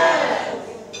 Yes!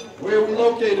 Where are we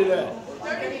located at?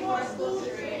 34 School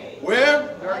Street. Where?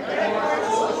 34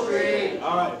 School Street.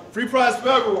 All right. Free prize for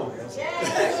everyone.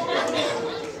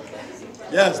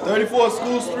 Yes, 34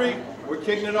 School Street. We're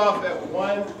kicking it off at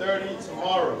 1:30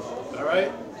 tomorrow. All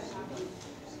right?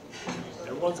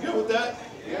 Everyone's good with that?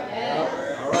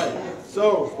 Yeah. All right.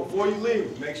 So before you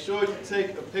leave, make sure you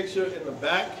take a picture in the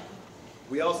back.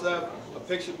 We also have a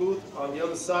picture booth on the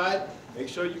other side. Make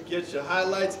sure you get your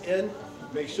highlights in.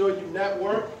 Make sure you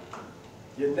network.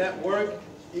 Your network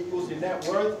equals your net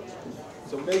worth.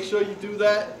 So make sure you do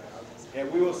that,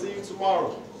 and we will see you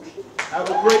tomorrow. Have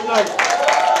a great night.